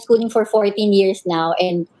been homeschooling for 14 years now,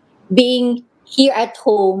 and being here at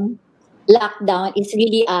home, lockdown is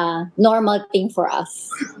really a normal thing for us.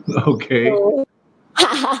 Okay. So,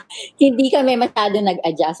 hindi kami masyado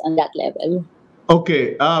nag-adjust on that level.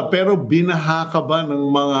 Okay. Pero binaha ka ba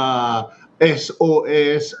ng mga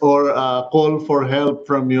SOS or call for help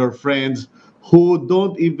from your friends who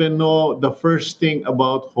don't even know the first thing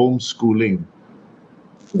about homeschooling?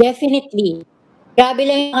 Definitely. Grabe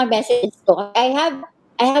lang yung mga messages ko. I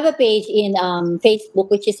have a page in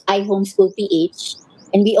Facebook which is I Homeschool PH,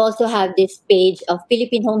 and we also have this page of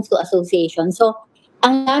Philippine Homeschool Association. So,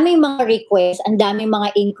 ang daming mga requests, ang daming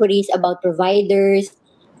mga inquiries about providers.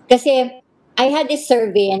 Kasi I had this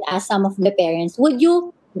survey and asked some of the parents, would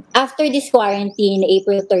you, after this quarantine,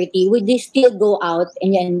 April 30, would they still go out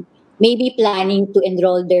and then maybe planning to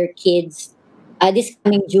enroll their kids this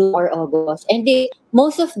coming June or August? And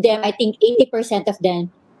most of them, I think 80% of them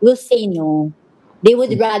will say no. They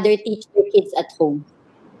would rather teach their kids at home.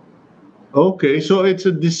 Okay, so it's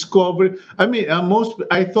a discovery. I mean,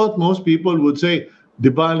 I thought most people would say, di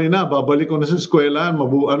bali na, babalik ko na sa eskwelahan,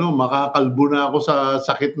 makakalbo na ako sa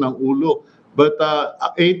sakit ng ulo. But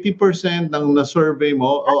 80% ng na-survey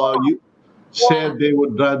mo, you said they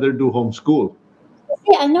would rather do homeschool.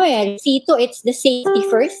 Kasi Cito, it's the safety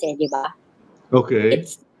first, di ba? Okay.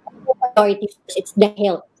 It's the priority first. It's the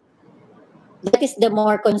health. That is the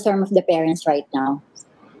more concern of the parents right now.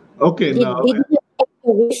 Okay, They now, don't have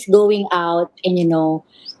to risk going out and,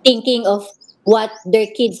 thinking of what their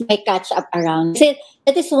kids might catch up around. Kasi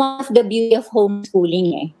that is one of the beauty of homeschooling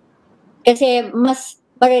eh. Kasi mas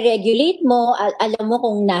mariregulate mo, alam mo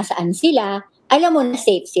kung nasaan sila, alam mo na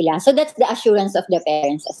safe sila. So that's the assurance of the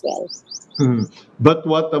parents as well. but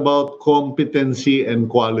what about competency and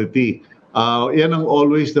quality? Yan ang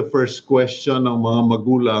always the first question ng mga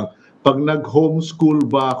magulang. Pag nag-homeschool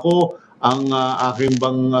ba ako, ang aking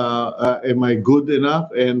bang, am I good enough?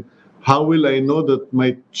 And how will I know that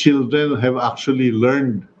my children have actually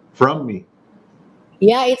learned from me?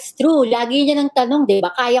 Yeah, it's true. Lagi niya ng tanong, di ba?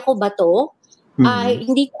 Kaya ko ba to?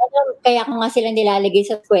 Hindi ko alam, kaya ko nga silang nilalagay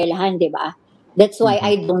sa eskwelahan, di ba? That's why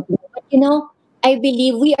I don't know. But I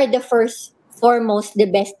believe we are the foremost, the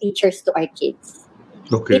best teachers to our kids.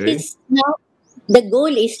 Okay. It is now, the goal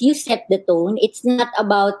is you set the tone. It's not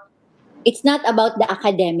about the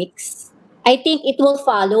academics. I think it will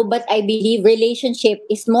follow, but I believe relationship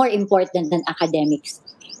is more important than academics.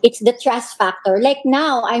 It's the trust factor. Like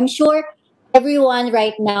now, I'm sure everyone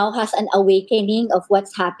right now has an awakening of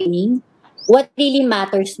what's happening, what really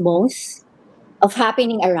matters most of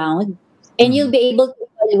happening around, and you'll be able to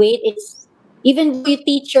evaluate it's even though you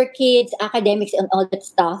teach your kids academics and all that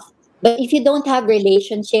stuff, but if you don't have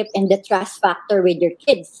relationship and the trust factor with your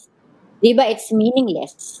kids, diba, it's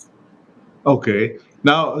meaningless. Okay.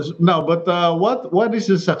 Now, but what is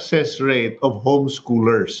the success rate of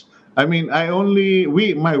homeschoolers? I mean,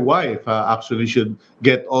 my wife actually should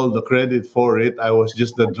get all the credit for it. I was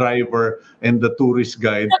just the driver and the tourist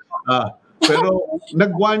guide. Pero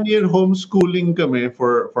nag 1 year homeschooling kami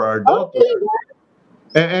for our daughter.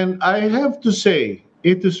 And I have to say,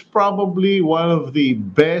 it is probably one of the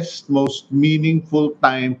best, most meaningful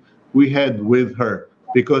time we had with her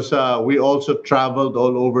because we also traveled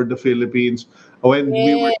all over the Philippines when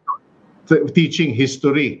we were teaching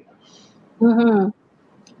history. Mm-hmm.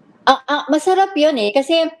 Masarap 'yun eh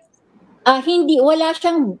kasi hindi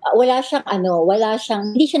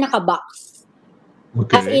siya naka-box.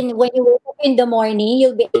 Okay. As in, when you wake up in the morning,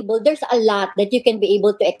 there's a lot that you can be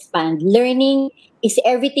able to expand. Learning is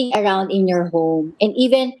everything around in your home. And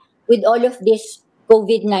even with all of this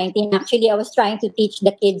COVID-19, actually, I was trying to teach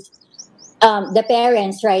the kids the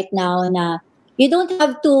parents right now na you don't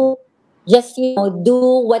have to just do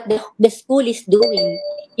what the school is doing.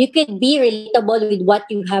 You could be relatable with what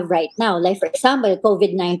you have right now. Like for example,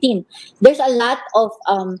 COVID-19. There's a lot of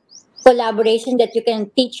collaboration that you can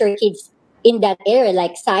teach your kids in that area,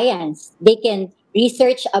 like science. They can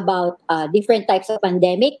research about different types of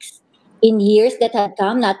pandemics in years that have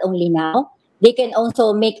come, not only now. They can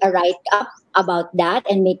also make a write-up about that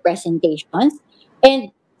and make presentations.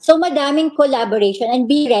 And so madaming collaboration and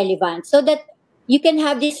be relevant so that you can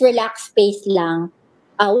have this relaxed space lang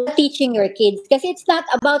while teaching your kids. Kasi it's not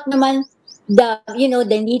about naman the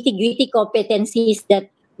nitty-gritty competencies that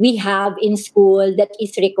we have in school that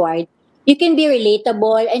is required. You can be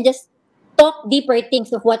relatable and just talk deeper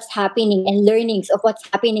things of what's happening and learnings of what's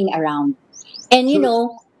happening around. And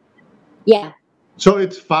So, yeah. so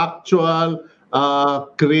it's factual,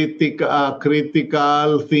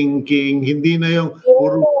 critical thinking, hindi na yung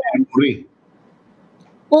puro memory.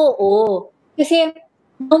 Oo. Kasi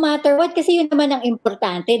no matter what, kasi yun naman ang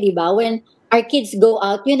importante, di ba? When our kids go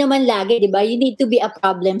out, yun naman lagi, di ba? You need to be a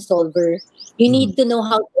problem solver. You need to know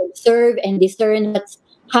how to observe and discern what's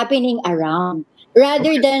happening around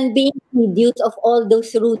rather than being reduced of all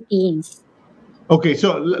those routines. Okay,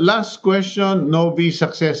 so last question, Novi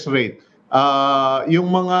success rate.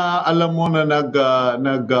 Yung mga alam mo na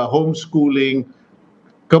nag homeschooling,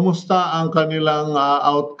 kamusta ang kanilang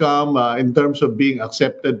outcome in terms of being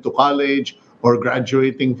accepted to college or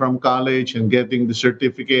graduating from college and getting the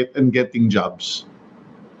certificate and getting jobs?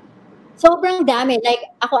 Sobrang dami. Like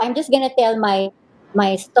ako, I'm just gonna tell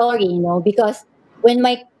my story, because when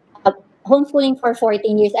my homeschooling for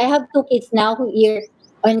 14 years, I have two kids now who are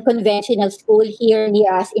on conventional school here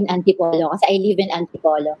near us in Antipolo kasi I live in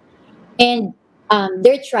Antipolo. And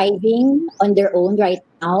they're thriving on their own right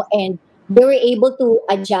now and they were able to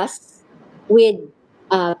adjust with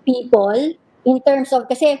people in terms of,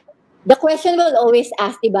 kasi the question will always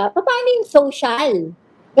ask, di ba, paano yung social?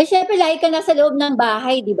 Kasi syempre, lagi ka nasa loob ng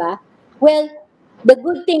bahay, di ba? Well, the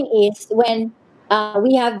good thing is when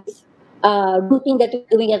we have this good thing that we're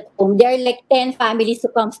doing at home, there are like 10 families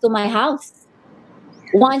who comes to my house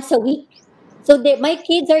once a week. So my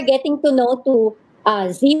kids are getting to know to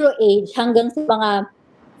zero age hanggang sa mga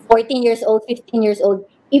 14 years old, 15 years old,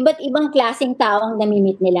 iba't ibang klaseng taong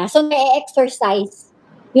namimit nila. So na-exercise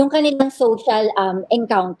yung kanilang social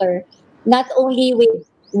encounter, not only with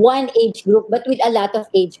one age group, but with a lot of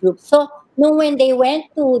age groups. So when they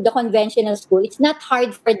went to the conventional school, it's not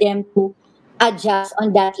hard for them to adjust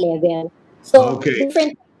on that level. So Okay.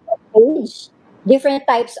 different age, different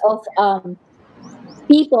types of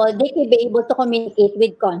people, they can be able to communicate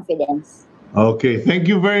with confidence. Okay,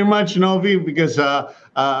 thank you very much, Novi, because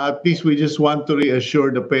at least we just want to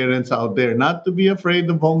reassure the parents out there not to be afraid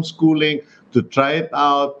of homeschooling, to try it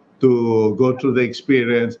out, to go through the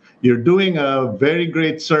experience. You're doing a very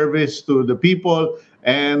great service to the people,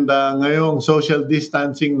 and ngayong social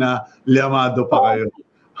distancing na llamado pa kayo.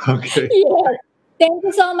 Okay, Yes. Thank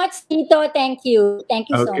you so much, Tito. Thank you.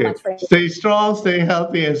 Thank you so okay. much for it. Stay strong, stay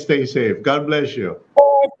healthy, and stay safe. God bless you.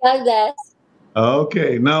 God bless.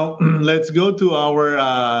 Okay, now let's go to our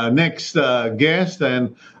next guest,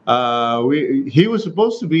 and he was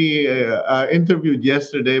supposed to be interviewed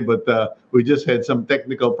yesterday, but we just had some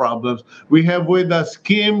technical problems. We have with us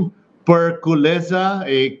Kim Perculeza,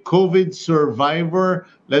 a COVID survivor.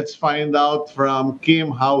 Let's find out from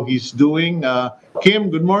Kim how he's doing.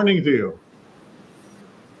 Kim, good morning to you.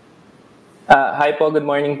 Hi po, good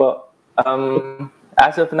morning po.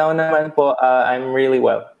 As of now naman po, I'm really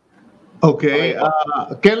well. Okay, Okay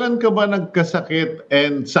po. kailan ka ba nagkasakit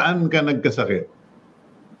and saan ka nagkasakit?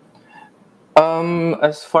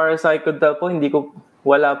 As far as I could tell po,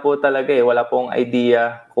 wala po talaga wala pong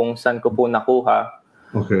idea kung saan ko po nakuha.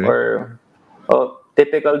 Okay. Or,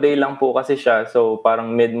 typical day lang po kasi siya, so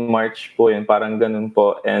parang mid-March po yun, parang ganun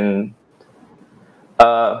po. And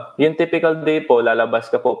yung typical day po, lalabas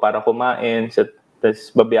ka po para kumain,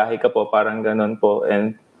 tapos babiyahe ka po, parang ganun po.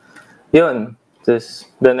 And yun, tapos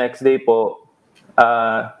the next day po,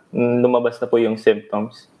 lumabas na po yung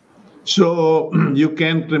symptoms. So, you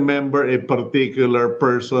can't remember a particular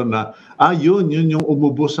person na, yun yung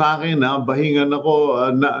umubo sa akin, bahingan ako,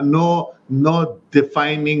 no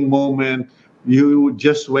defining moment. You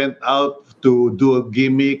just went out to do a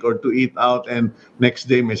gimmick or to eat out and next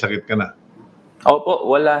day may sakit ka na. Opo,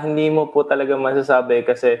 wala, hindi mo po talaga masasabi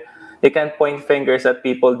kasi you can't point fingers at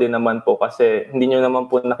people din naman po kasi hindi nyo naman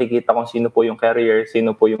po nakikita kung sino po yung carrier,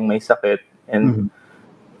 sino po yung may sakit. And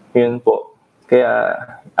yun po. Kaya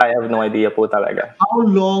I have no idea po talaga. How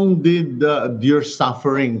long did your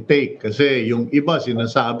suffering take? Kasi yung iba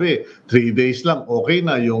sinasabi, 3 days lang, okay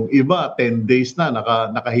na. Yung iba, 10 days na,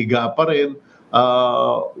 nakahiga pa rin.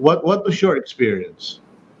 What was your experience?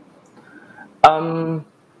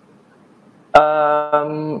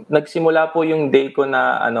 Nagsimula po yung day ko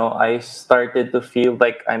na I started to feel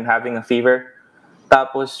like I'm having a fever.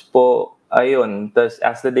 Tapos po, ayun,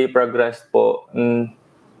 as the day progressed po,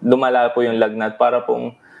 lumala po yung lagnat para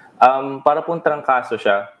pong trangkaso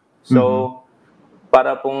siya. So,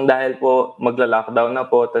 para pong dahil po magla-lockdown na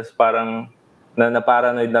po, tapos parang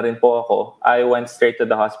na-paranoid na rin po ako, I went straight to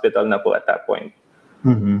the hospital na po at that point.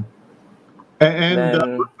 And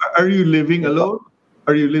Then, are you living alone?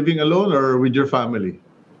 Are you living alone or with your family?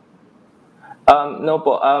 No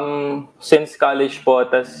po, since college po,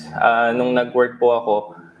 tapos nung nag-work po ako,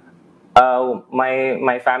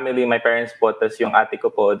 my family, my parents po, tas yung ate ko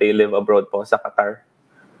po, they live abroad po sa Qatar.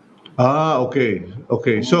 Okay.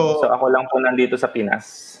 So ako lang po nandito sa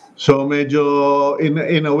Pinas. So medyo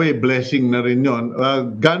in a way blessing na rin 'yon.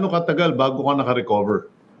 Gaano katagal bago ka naka-recover?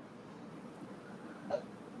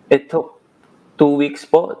 It took 2 weeks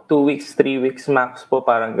po, 2 weeks, 3 weeks max po,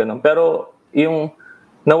 parang ganun. Pero yung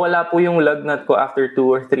nawala po yung lagnat ko after 2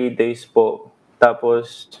 or 3 days po.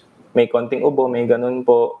 Tapos may konting ubo, may ganun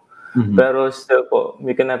po. Pero still po,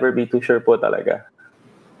 we can never be too sure po talaga.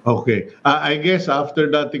 Okay. I guess after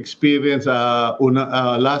that experience,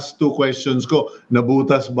 last 2 questions ko,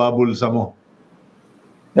 nabutas ba bulsa mo?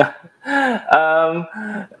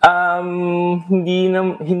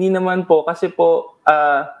 Hindi naman po kasi po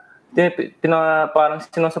parang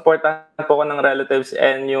sinusuportahan po ko ng relatives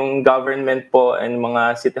and yung government po and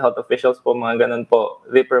mga city health officials po, mga ganun po,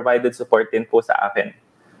 they provided support din po sa akin.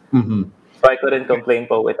 So I couldn't complain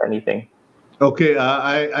po with anything. Okay,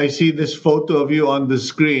 I see this photo of you on the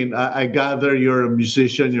screen. I gather you're a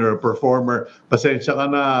musician, you're a performer. Pasensya ka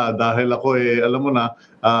na dahil ako alam mo na,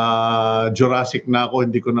 Jurassic na ako,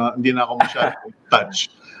 hindi na ako masyadong touch.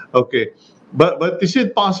 Okay. But is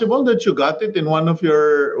it possible that you got it in one of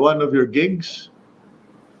your gigs?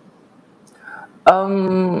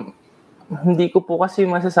 Hindi ko po kasi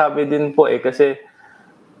masasabi din po kasi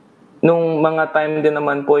nung mga time din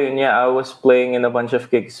naman po yun, I was playing in a bunch of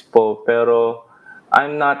gigs po, pero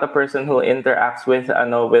I'm not a person who interacts with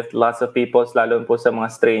lots of people, lalo po sa mga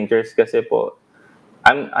strangers kasi po.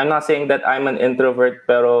 I'm not saying that I'm an introvert,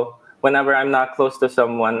 pero whenever I'm not close to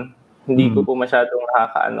someone, hindi ko po masyadong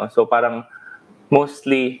nakakaano. So parang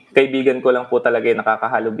mostly kaibigan ko lang po talaga yung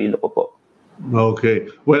nakakahalubilo ko po. Okay.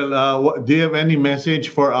 Well, do you have any message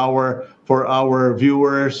for our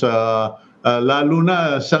viewers? Lalo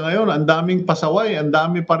na sa ngayon, ang daming pasaway, ang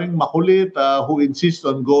dami pa rin makulit who insist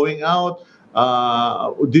on going out.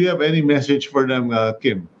 Do you have any message for them,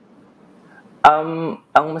 Kim? Ang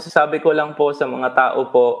masasabi ko lang po sa mga tao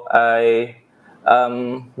po ay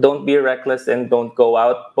don't be reckless and don't go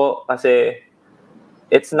out po kasi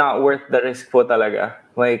it's not worth the risk po talaga.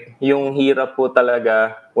 Like, yung hirap po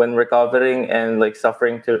talaga when recovering and like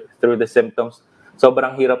suffering through the symptoms,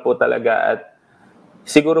 sobrang hirap po talaga at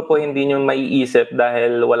siguro po hindi nyo maiisip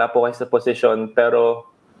dahil wala po kayo sa posisyon,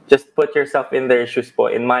 pero just put yourself in their shoes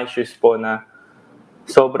po, in my shoes po, na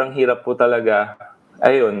sobrang hirap po talaga.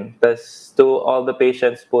 Ayun, tas to all the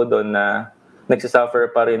patients po doon na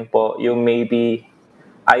nagsasuffer pa rin po, you may be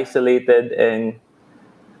isolated and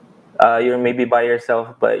you're maybe by yourself,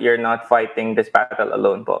 but you're not fighting this battle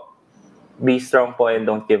alone po. Be strong po and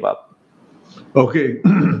don't give up. Okay.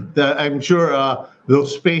 I'm sure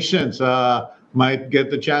those patients might get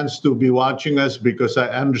the chance to be watching us because I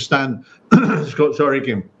understand, sorry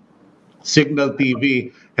Kim, Signal TV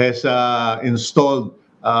has installed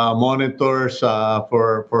monitors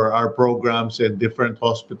for our programs in different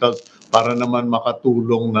hospitals para naman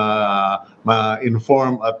makatulong na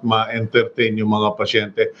ma-inform at ma-entertain yung mga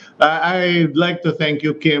pasyente. I'd like to thank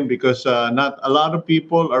you, Kim, because not a lot of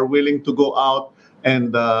people are willing to go out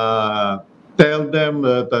and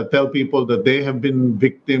tell people that they have been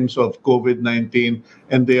victims of COVID-19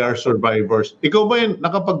 and they are survivors. Ikaw ba yun,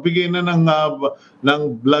 nakapagbigay na ng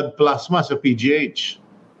blood plasma sa PGH?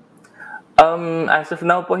 As of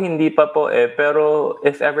now po, hindi pa po pero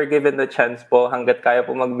if ever given the chance po, hanggat kaya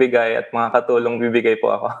po magbigay at makakatulong, bibigay po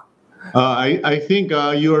ako. I think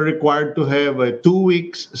you are required to have 2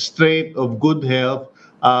 weeks straight of good health.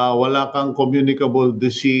 Wala kang communicable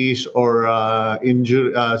disease or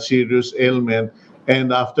injury, serious ailment, and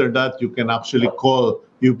after that you can actually call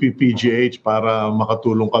UPPGH para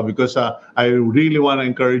makatulong ka because I really want to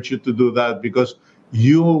encourage you to do that because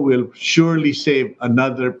you will surely save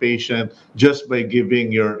another patient just by giving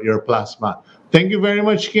your plasma. Thank you very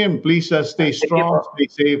much, Kim. Please stay Thank you strong, po. stay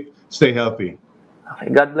safe, stay healthy. Okay,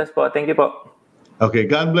 God bless po. Thank you po. Okay,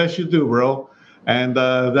 God bless you too, bro. And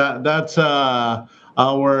that's our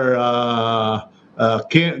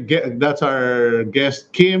that's our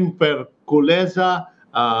guest Kim Perculeza.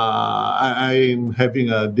 I'm having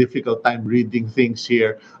a difficult time reading things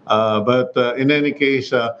here, but in any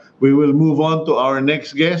case, we will move on to our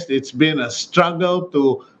next guest. It's been a struggle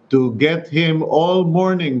to get him all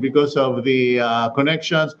morning because of the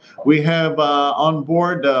connections we have on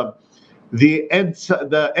board. The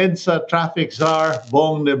EDSA traffic czar,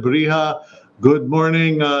 Bong Nebrija. Good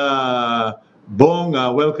morning, Bong.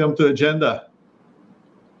 Welcome to Agenda.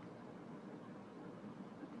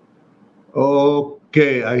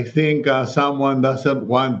 Okay, I think someone doesn't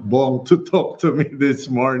want Bong to talk to me this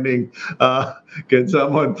morning. Can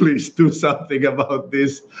someone please do something about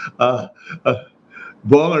this? Uh, uh,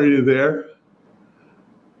 Bong, are you there?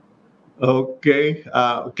 Okay,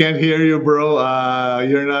 can't hear you, bro.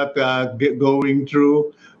 You're not going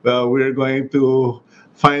through. We're going to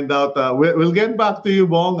find out. We'll get back to you,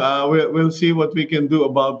 Bong. We'll see what we can do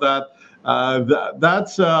about that.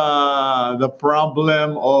 That's the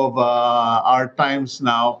problem of our times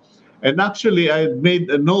now. And actually, I made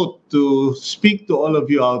a note to speak to all of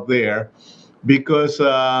you out there because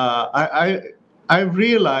I've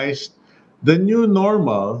realized the new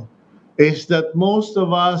normal is that most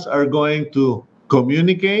of us are going to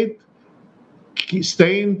communicate,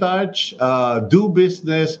 stay in touch, do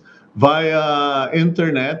business via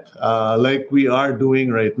internet, like we are doing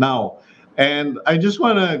right now. And I just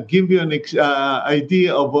want to give you an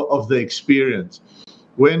idea of the experience.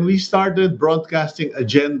 When we started broadcasting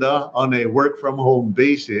Agenda on a work from home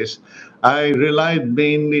basis, I relied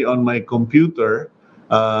mainly on my computer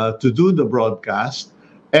to do the broadcast.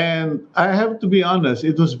 And I have to be honest,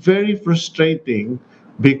 it was very frustrating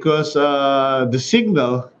because the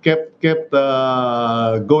signal kept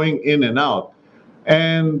going in and out.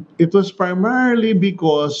 And it was primarily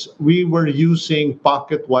because we were using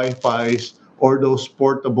pocket Wi-Fi's or those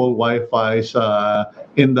portable Wi-Fi's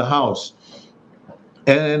in the house.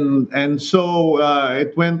 And so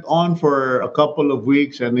it went on for a couple of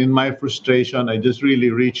weeks, and in my frustration, I just really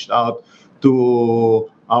reached out to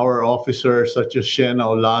our officers such as Shena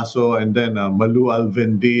Olaso and then Malu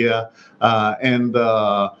Alvendia and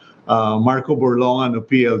Marco Borlongan of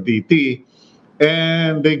PLDT,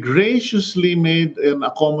 and they graciously made an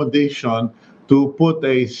accommodation to put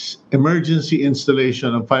a emergency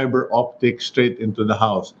installation of fiber optic straight into the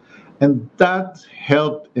house, and that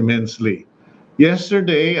helped immensely.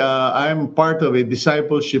 Yesterday, I'm part of a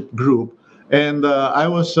discipleship group, and I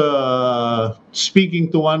was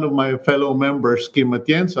speaking to one of my fellow members, Kim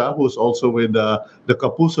Atienza, who's also with the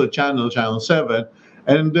Kapuso channel, Channel 7,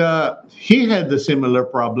 and he had a similar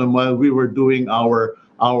problem while we were doing our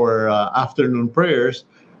afternoon prayers.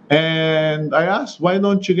 And I asked, why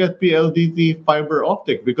don't you get PLDT fiber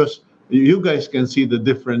optic? Because you guys can see the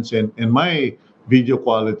difference in my video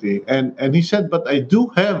quality. And he said, but I do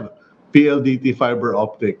have PLDT fiber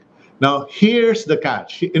optic. Now, here's the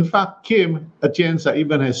catch. In fact, Kim Atienza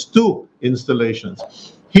even has two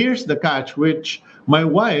installations. Here's the catch, which my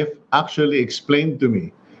wife actually explained to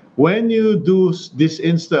me. When you do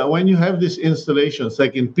when you have these installations,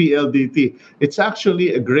 like in PLDT, it's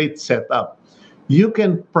actually a great setup. You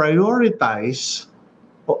can prioritize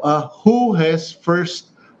who has first,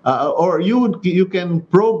 or you can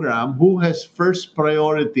program who has first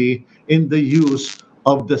priority in the use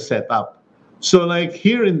of the setup. So, like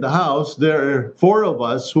here in the house, there are four of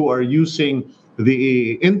us who are using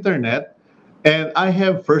the internet, and I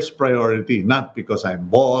have first priority, not because I'm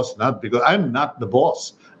boss, not because I'm not the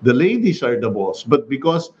boss. The ladies are the boss, but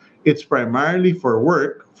because it's primarily for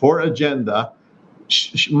work, for agenda,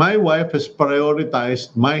 my wife has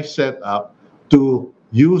prioritized my setup to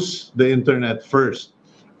use the internet first,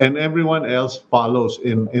 and everyone else follows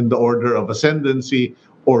in the order of ascendancy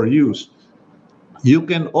or use. You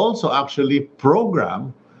can also actually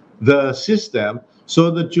program the system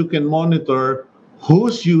so that you can monitor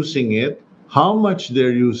who's using it, how much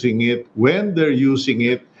they're using it, when they're using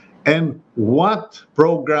it, and what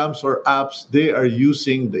programs or apps they are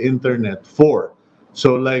using the internet for.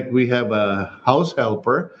 So, like we have a house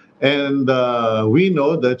helper, and we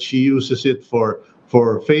know that she uses it for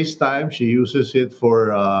FaceTime, she uses it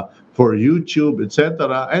for YouTube,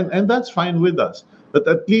 etc., and that's fine with us. But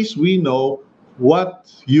at least we know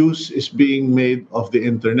what use is being made of the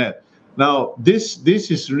internet. Now, this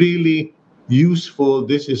is really useful.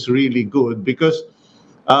 This is really good because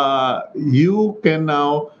you can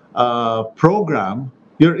now program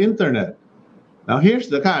your internet. Now, here's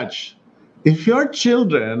the catch. if your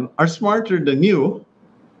children are smarter than you,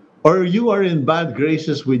 or you are in bad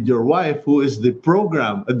graces with your wife, who is the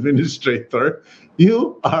program administrator,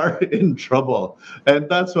 you are in trouble. And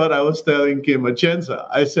that's what I was telling Kim Atienza.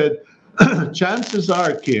 I said, chances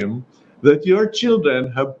are, Kim, that your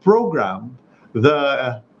children have programmed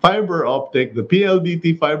the fiber optic, the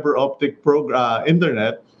PLDT fiber optic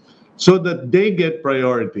internet, so that they get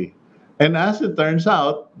priority. And as it turns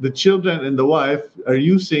out, the children and the wife are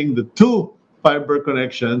using the two fiber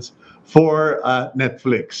connections for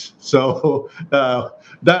Netflix. So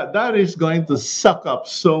that is going to suck up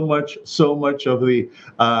so much of the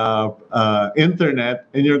internet,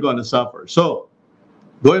 and you're going to suffer. So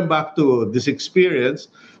going back to this experience,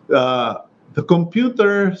 the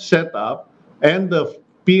computer setup and the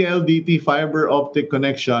PLDT fiber optic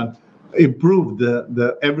connection improved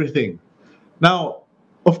the everything. Now,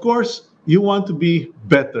 of course, you want to be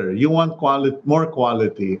better. You want more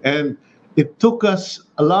quality, and it took us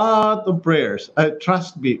a lot of prayers.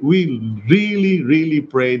 Trust me, we really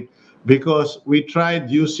prayed, because we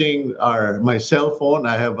tried using my cell phone.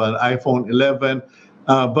 I have an iPhone 11,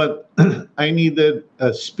 but I needed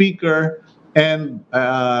a speaker and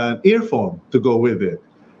an earphone to go with it.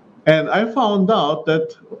 And I found out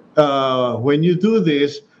that when you do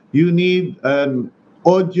this, you need an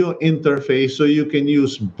audio interface, so you can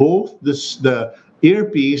use both the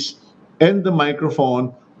earpiece and the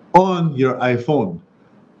microphone on your iPhone.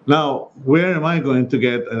 Now, where am I going to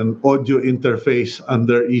get an audio interface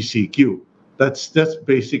under ECQ? That's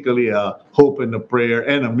basically a hope and a prayer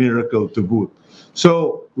and a miracle to boot.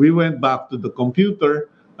 So we went back to the computer.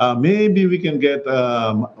 Maybe we can get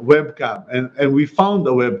a webcam, and we found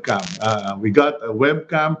a webcam. We got a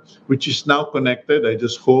webcam which is now connected. I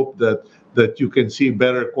just hope that you can see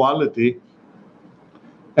better quality,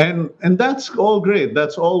 and that's all great.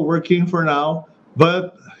 That's all working for now.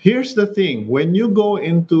 But here's the thing: when you go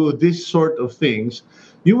into this sort of things,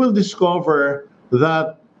 you will discover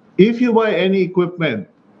that if you buy any equipment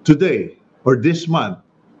today or this month,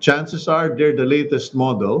 chances are they're the latest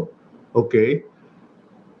model. Okay,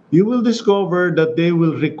 you will discover that they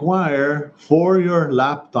will require for your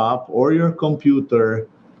laptop or your computer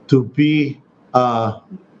to be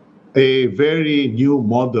a very new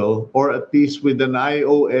model, or at least with an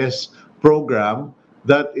iOS program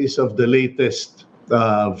that is of the latest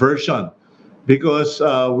version. Because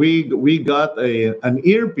we got an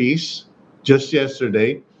earpiece just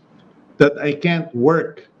yesterday that I can't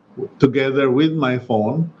work together with my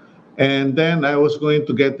phone. And then I was going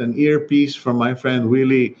to get an earpiece from my friend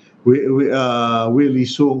Willie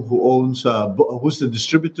Sung, who's the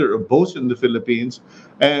distributor of Bose in the Philippines.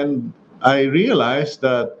 And I realized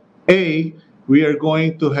that we are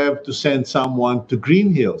going to have to send someone to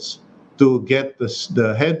Green Hills to get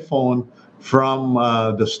the headphone from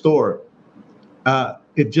the store.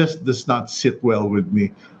 It just does not sit well with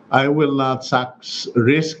me. I will not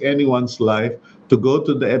risk anyone's life to go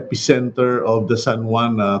to the epicenter of the San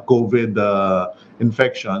Juan COVID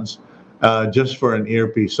infections just for an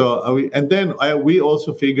earpiece. So we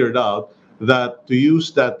also figured out that to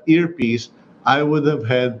use that earpiece, I would have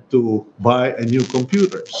had to buy a new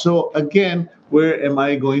computer. So again, where am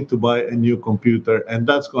I going to buy a new computer? And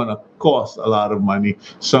that's going to cost a lot of money,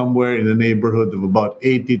 somewhere in the neighborhood of about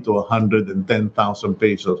 80 to 110,000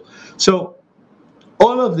 pesos. So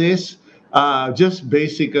all of this just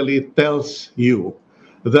basically tells you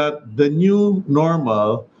that the new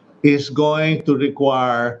normal is going to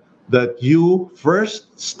require that you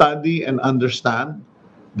first study and understand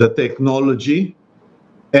the technology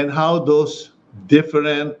and how those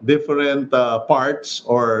different parts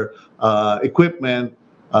or equipment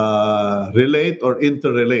relate or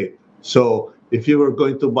interrelate. So if you were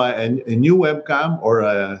going to buy a new webcam or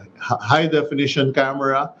a high definition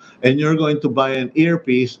camera, and you're going to buy an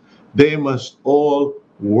earpiece, they must all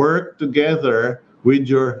work together with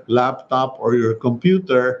your laptop or your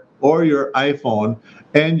computer or your iPhone,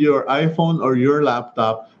 and your iPhone or your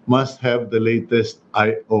laptop must have the latest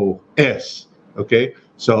iOS. Okay,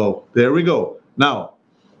 so there we go. Now,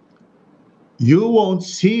 you won't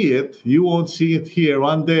see it. You won't see it here.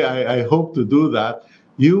 One day, I hope to do that.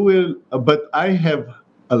 You will, but I have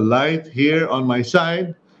a light here on my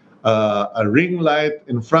side, a ring light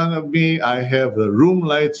in front of me. I have the room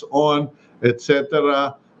lights on,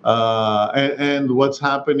 etc. And what's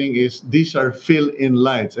happening is these are fill-in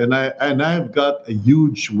lights, and I've got a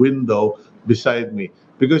huge window beside me,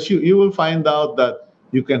 because you will find out that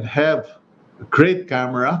you can have a great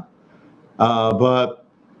camera, but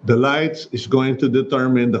the lights is going to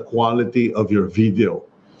determine the quality of your video.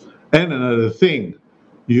 And another thing,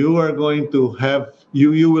 you are going to have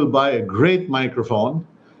you will buy a great microphone,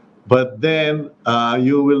 But then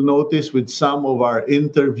you will notice with some of our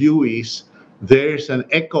interviewees, there's an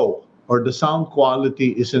echo or the sound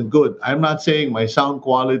quality isn't good. I'm not saying my sound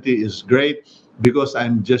quality is great because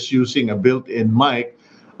I'm just using a built-in mic.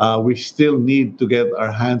 We still need to get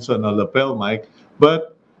our hands on a lapel mic.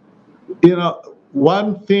 But,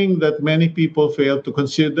 one thing that many people fail to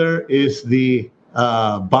consider is the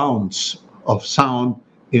bounce of sound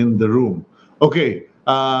in the room. Okay,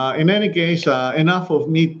 in any case, enough of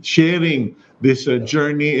me sharing this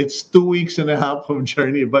journey. It's 2 weeks and a half of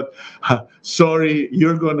journey, but sorry,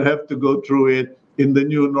 you're going to have to go through it in the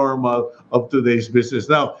new normal of today's business.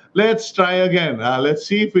 Now, let's try again. Let's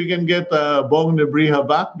see if we can get Bong Nebrija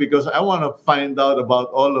back because I want to find out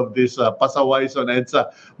about all of this pasaways on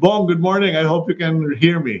EDSA. Bong, good morning. I hope you can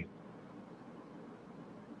hear me.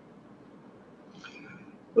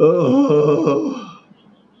 Oh.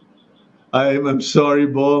 I'm sorry,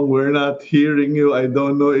 Bong. We're not hearing you. I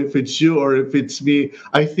don't know if it's you or if it's me.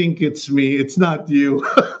 I think it's me. It's not you.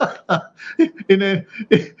 in a,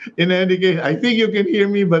 in any case, I think you can hear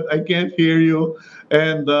me, but I can't hear you.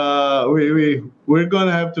 And we're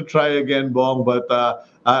gonna have to try again, Bong. But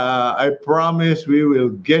I promise we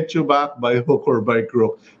will get you back by hook or by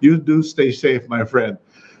crook. You do stay safe, my friend.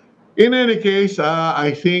 In any case,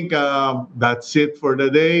 I think that's it for the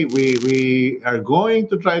day. We are going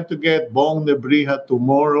to try to get Bong Nebrija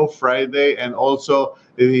tomorrow, Friday, and also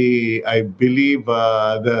I believe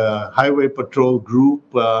the Highway Patrol group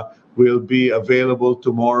will be available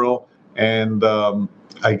tomorrow, and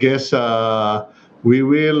I guess we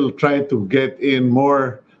will try to get in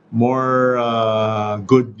more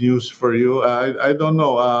good news for you. I don't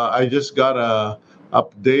know. I just got a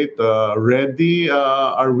update. Ready?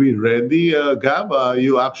 Are we ready, Gab?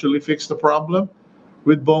 You actually fixed the problem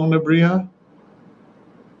with Bong Nebrija?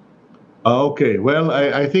 Okay, well,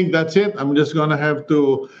 I think that's it. I'm just going to have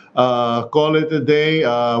to call it a day.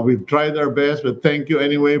 We've tried our best, but thank you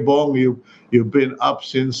anyway, Bong. You've been up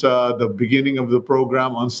since the beginning of the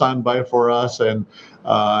program on standby for us. And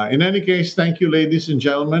in any case, thank you, ladies and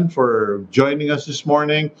gentlemen, for joining us this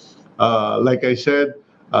morning. Like I said,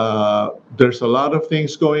 there's a lot of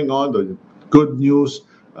things going on. The good news,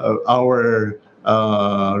 our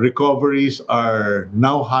recoveries are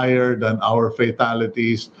now higher than our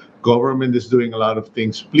fatalities. Government is doing a lot of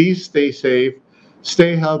things. Please stay safe,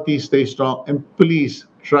 stay healthy, stay strong, and please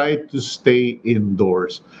try to stay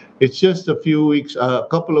indoors. It's just a few weeks, a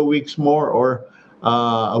couple of weeks more, or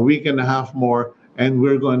a week and a half more, and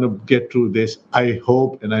we're going to get through this. I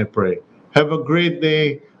hope and I pray. Have a great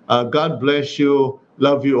day. God bless you.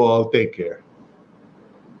 Love you all. Take care.